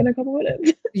Yell in a couple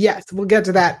minutes. Yes, we'll get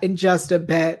to that in just a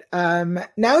bit. Now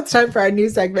it's time for our new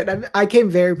segment. I came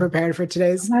very prepared for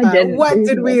today's. What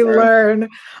did we learn?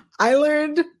 I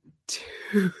learned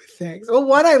 2 things. Well,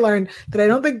 one, I learned that I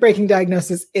don't think breaking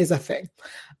diagnosis is a thing.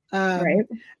 Right.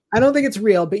 I don't think it's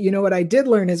real, but you know what I did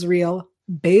learn is real?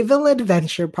 Bayville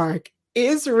Adventure Park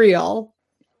is real.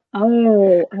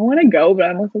 Oh, I want to go, but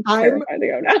I'm also terrified to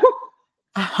go now.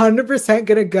 100%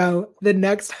 gonna go the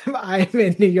next time I'm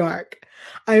in New York.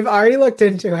 I've already looked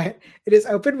into it. It is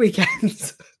open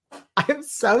weekends. I'm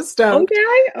so stoked.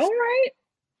 Okay, all right.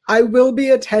 I will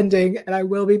be attending, and I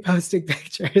will be posting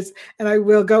pictures, and I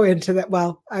will go into that.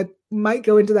 Well, I might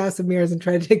go into the House of Mirrors and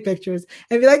try to take pictures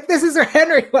and be like, "This is where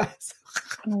Henry was."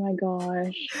 Oh my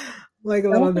gosh, like a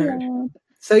little nerd.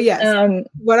 So yes,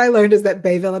 what I learned is that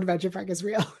Bayville Adventure Park is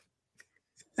real.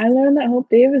 I learned that Hope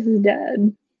Davis is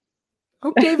dead.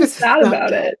 Hope Davis is sad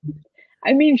about it.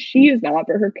 I mean, she is not,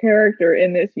 but her character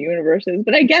in this universe is.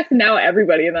 But I guess now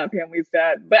everybody in that family is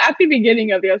dead. But at the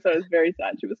beginning of the episode, it was very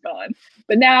sad she was gone.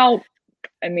 But now,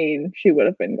 I mean, she would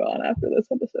have been gone after this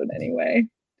episode anyway.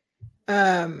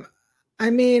 I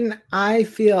mean, I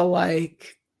feel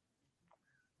like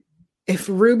if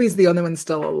Ruby's the only one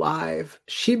still alive,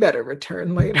 she better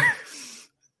return later.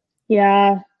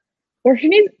 Yeah. Or she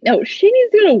needs to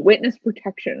go to witness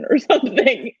protection or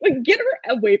something. Like, get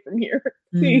her away from here,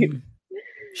 please.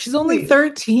 She's only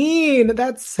 13.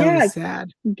 That's so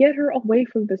sad. Get her away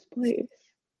from this place,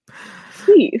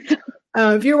 please.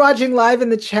 If you're watching live in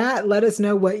the chat, let us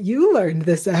know what you learned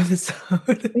this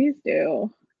episode. Please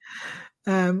do.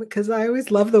 Because I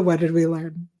always love the what did we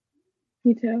learn.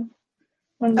 Me too.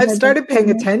 I've started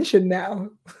paying attention now,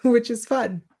 which is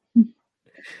fun.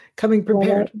 Coming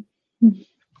prepared.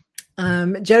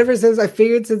 Jennifer says, I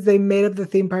figured since they made up the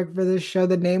theme park for this show,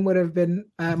 the name would have been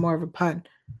more of a pun.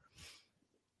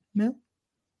 No,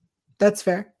 that's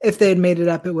fair. If they had made it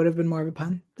up, it would have been more of a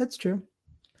pun. That's true.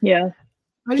 Yeah.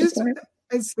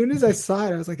 As soon as I saw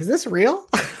it, I was like, is this real?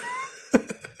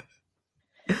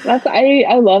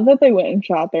 I love that they went and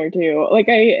shot there too. Like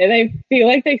I feel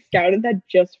like they scouted that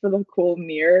just for the cool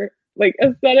near like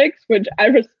aesthetics, which I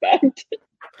respect.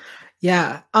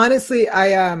 Yeah. Honestly,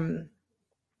 I'm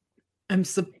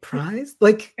surprised.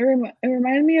 Like it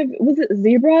reminded me of, was it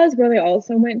Zebras where they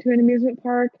also went to an amusement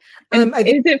park? And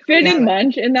is it Finn and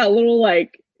Munch in that little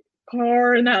like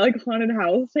car in that like haunted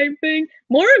house type thing?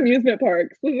 More amusement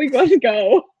parks. Let's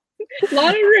go. Law &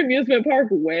 Order Amusement Park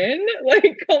win?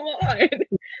 Like, come on.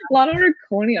 Law & Order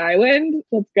Coney Island?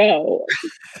 Let's go.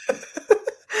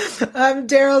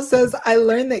 Daryl says, I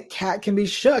learned that Kat can be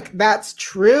shook. That's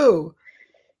true.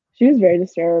 She was very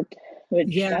disturbed,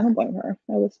 which I don't blame her.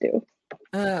 I was too.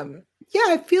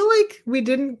 I feel like we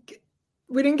didn't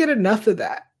get enough of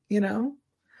that, you know?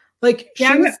 Like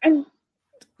I'm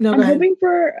hoping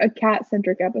for a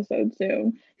Kat-centric episode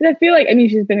soon. Because I feel like, I mean,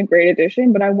 she's been a great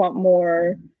addition, but I want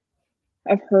more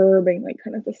of her being like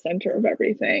kind of the center of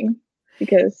everything.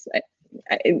 Because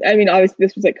I mean, obviously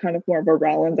this was like kind of more of a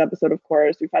Rollins episode, of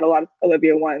course. We've had a lot of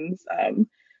Olivia ones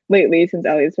lately since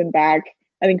Elliot's been back.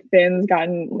 I think Finn's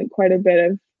gotten like quite a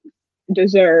bit of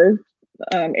deserved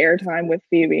airtime with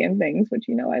Phoebe and things, which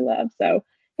you know I love. So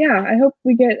yeah, I hope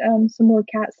we get some more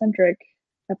cat-centric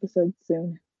episodes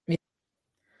soon.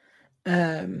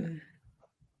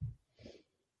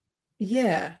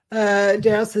 Yeah.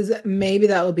 Daryl says maybe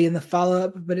that will be in the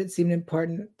follow-up, but it seemed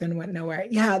important, then went nowhere.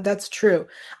 Yeah, that's true.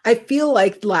 I feel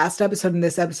like last episode and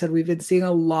this episode, we've been seeing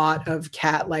a lot of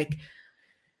Kat, like,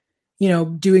 you know,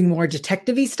 doing more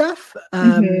detective-y stuff.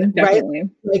 Right? Definitely.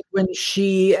 Like when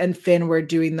she and Finn were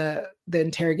doing the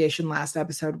interrogation last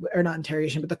episode, or not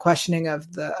interrogation, but the questioning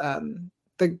of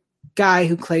the guy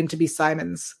who claimed to be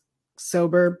Simon's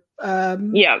sober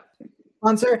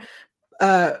sponsor.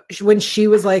 When she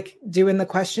was like doing the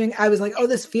questioning, I was like, oh,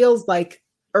 this feels like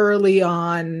early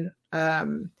on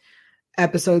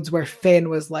episodes where Finn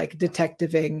was like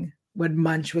detectiving when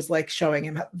Munch was like showing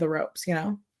him the ropes, you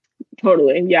know?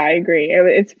 Totally. Yeah, I agree.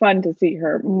 It's fun to see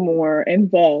her more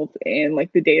involved in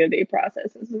like the day-to-day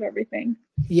processes of everything.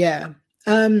 Yeah.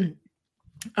 All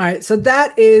right. So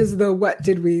that is the what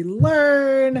did we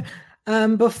learn?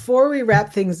 Before we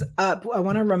wrap things up, I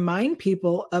want to remind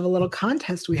people of a little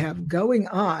contest we have going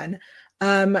on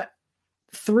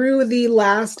through the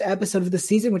last episode of the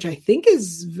season, which I think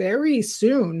is very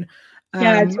soon. 2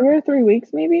 or 3 weeks,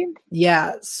 maybe.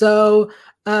 Yeah. So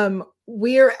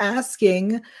we're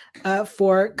asking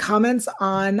for comments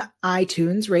on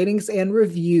iTunes, ratings and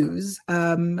reviews.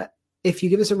 If you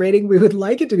give us a rating, we would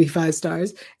like it to be 5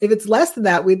 stars. If it's less than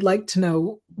that, we'd like to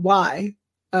know why.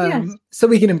 Yes. So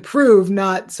we can improve,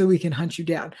 not so we can hunt you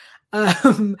down.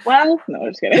 Well,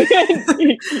 no, just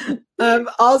kidding.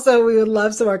 Also, we would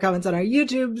love some more comments on our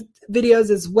YouTube videos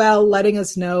as well, letting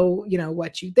us know, you know,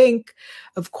 what you think.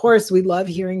 Of course, we love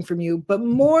hearing from you, but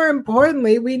more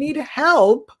importantly, we need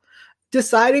help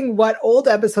deciding what old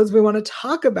episodes we want to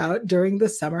talk about during the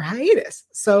summer hiatus.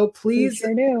 So please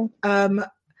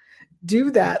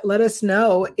do that. Let us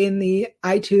know in the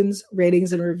iTunes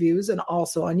ratings and reviews and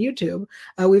also on YouTube.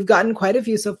 We've gotten quite a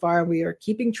few so far, and we are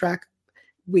keeping track.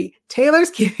 Taylor's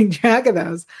keeping track of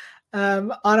those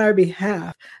on our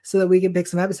behalf so that we can pick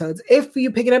some episodes. If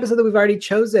you pick an episode that we've already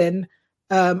chosen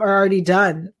or already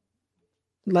done,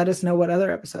 let us know what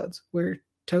other episodes. We're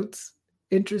totes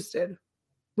interested.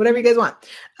 Whatever you guys want.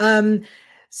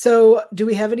 So do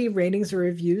we have any ratings or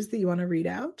reviews that you want to read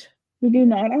out? We do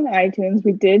not on iTunes.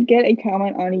 We did get a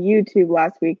comment on YouTube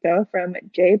last week, though, from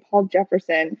J. Paul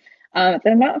Jefferson. That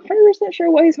I'm not 100% sure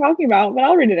what he's talking about, but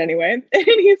I'll read it anyway. And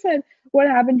he said, what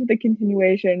happened to the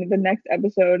continuation? The next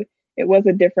episode, it was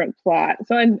a different plot.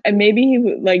 So, and maybe he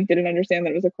like didn't understand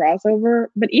that it was a crossover.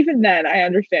 But even then, I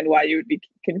understand why you would be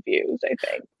confused, I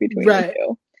think, between the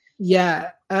two.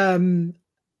 Yeah.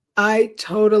 I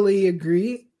totally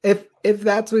agree. If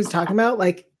that's what he's talking about,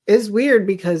 like, it's weird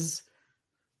because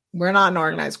we're not an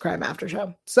organized crime after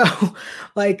show. So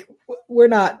like, we're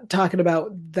not talking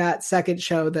about that second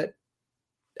show that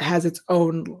has its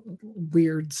own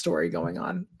weird story going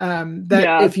on.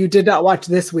 If you did not watch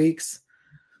this week's,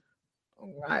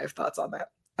 I have thoughts on that.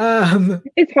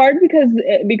 It's hard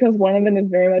because one of them is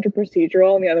very much a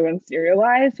procedural and the other one's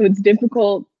serialized. So it's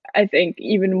difficult, I think,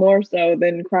 even more so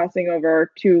than crossing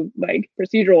over to like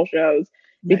procedural shows,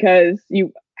 because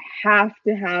you have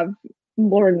to have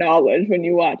more knowledge when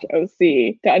you watch OC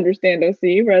to understand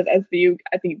OC, whereas SVU,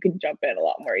 I think you can jump in a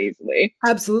lot more easily.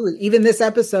 Absolutely. Even this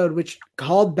episode, which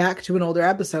called back to an older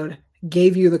episode,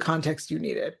 gave you the context you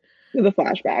needed. The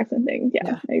flashbacks and things.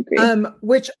 Yeah, I agree.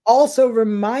 Which also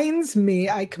reminds me,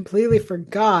 I completely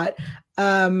forgot,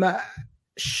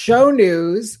 show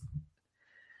news.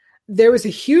 There was a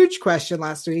huge question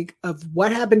last week of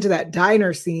what happened to that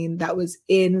diner scene that was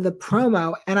in the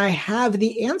promo, and I have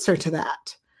the answer to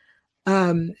that.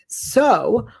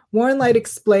 So Warren Light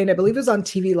explained, I believe it was on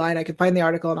TV Line, I could find the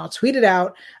article and I'll tweet it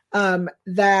out,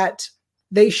 that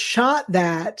they shot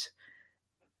that,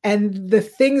 and the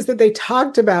things that they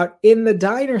talked about in the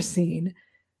diner scene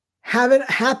haven't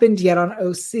happened yet on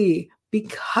OC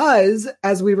because,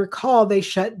 as we recall, they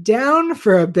shut down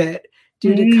for a bit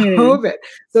due to COVID.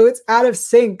 So it's out of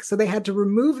sync. So they had to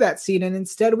remove that scene. And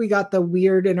instead we got the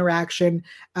weird interaction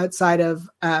outside of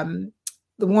the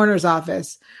Warner's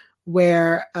office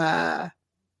where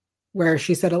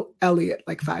she said Elliot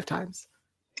like 5 times.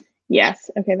 Yes.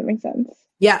 Okay. That makes sense.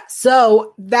 Yeah.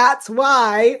 So that's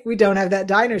why we don't have that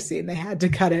diner scene. They had to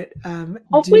cut it.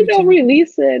 Hopefully they'll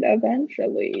release it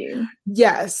eventually.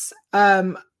 Yes.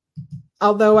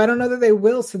 Although I don't know that they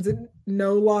will, since it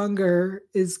no longer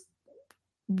is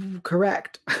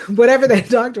correct. Whatever they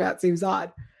talked about seems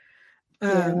odd.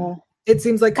 It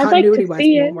seems like continuity wise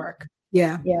it won't work.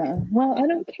 Yeah. Well, I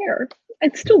don't care.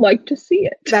 I'd still like to see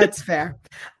it. That's fair.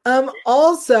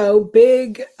 Also,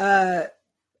 big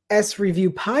SVU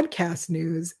podcast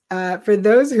news. For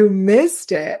those who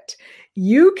missed it,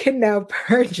 you can now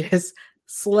purchase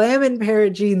Slammin' Pair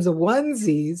of Jeans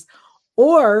onesies,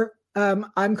 or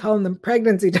I'm calling them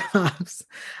pregnancy tops,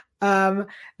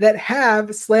 that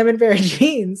have Slammin' Pair of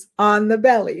Jeans on the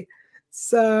belly.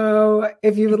 So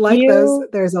if you would like those,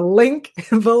 there's a link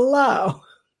below.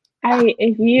 How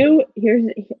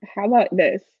about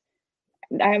this?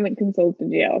 I haven't consulted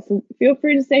Yale, so feel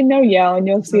free to say no, Yale, and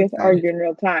you'll see us argue in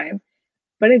real time.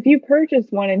 But if you purchase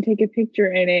one and take a picture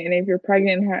in it, and if you're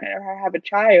pregnant or have a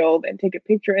child and take a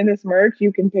picture in this merch,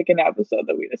 you can pick an episode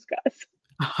that we discuss.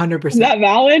 100%. Is that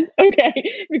valid?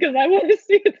 Okay, because I want to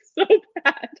see it so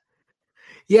bad.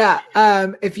 Yeah,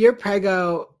 if you're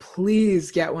preggo,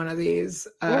 please get one of these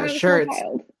shirts.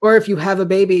 Or if you have a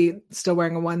baby still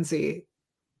wearing a onesie,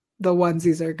 the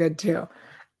onesies are good too.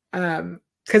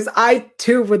 Because I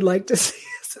too would like to see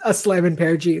a Slammin'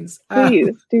 Pair of Jeans.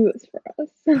 Please do this for us.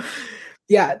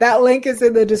 Yeah, that link is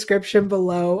in the description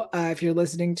below. If you're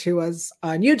listening to us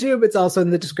on YouTube, it's also in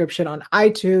the description on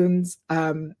iTunes.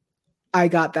 I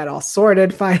got that all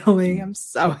sorted finally. I'm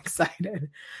so excited.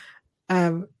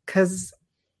 Because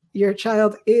your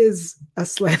child is a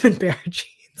Slammin' Pair of Jeans.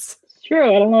 It's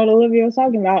true. I don't know what Olivia was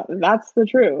talking about. That's the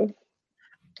truth.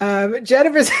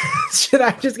 Jennifer says, should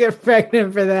I just get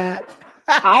pregnant for that?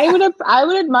 I would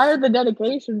admire the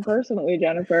dedication personally,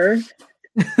 Jennifer.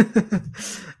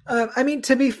 I mean,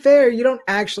 to be fair, you don't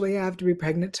actually have to be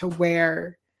pregnant to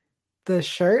wear the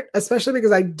shirt, especially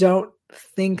because I don't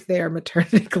think they are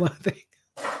maternity clothing.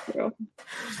 True.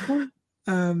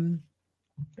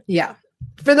 Yeah.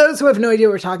 For those who have no idea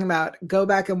what we're talking about, go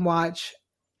back and watch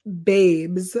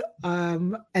Babes,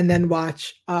 and then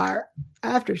watch our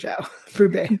after show for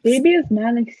Babes. Baby is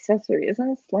not an accessory. It's not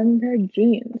a Slammin' Pair of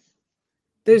Jeans.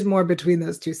 There's more between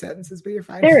those two sentences, but you're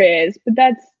fine. There is,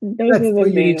 but those are the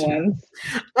main ones.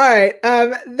 All right.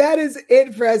 That is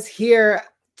it for us here.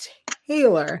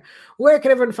 Taylor, where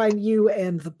can everyone find you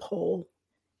and the poll?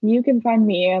 You can find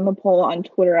me and the poll on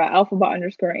Twitter at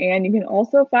 @alphabot_, and you can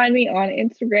also find me on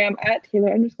Instagram at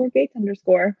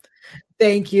Taylor_Gates_.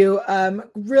 Thank you.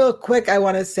 Real quick, I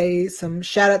want to say some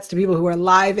shout outs to people who are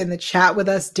live in the chat with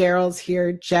us. Daryl's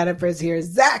here, Jennifer's here,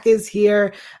 Zach is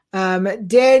here,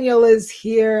 Daniel is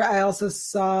here. I also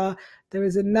saw there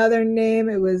was another name.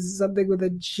 It was something with a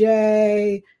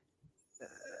J.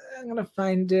 I'm going to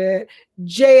find it.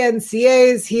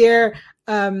 JNCA is here.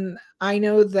 I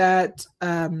know that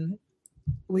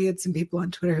we had some people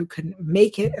on Twitter who couldn't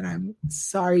make it, and I'm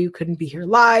sorry you couldn't be here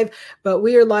live, but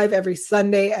we are live every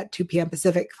Sunday at 2 p.m.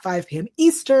 Pacific, 5 p.m.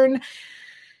 Eastern,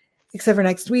 except for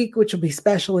next week, which will be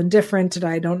special and different, and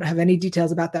I don't have any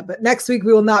details about that, but next week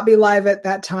we will not be live at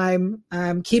that time.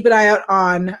 Keep an eye out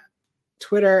on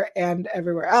Twitter and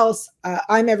everywhere else.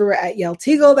 I'm everywhere at Yael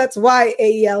Teagle. That's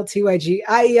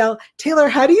YAELTYGIEL. Taylor,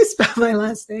 how do you spell my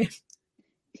last name?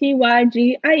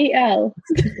 TYGIEL.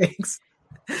 Thanks.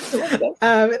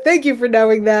 Thank you for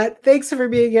knowing that. Thanks for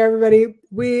being here, everybody.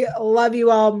 We love you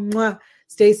all.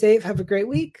 Stay safe. Have a great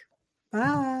week.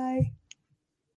 Bye.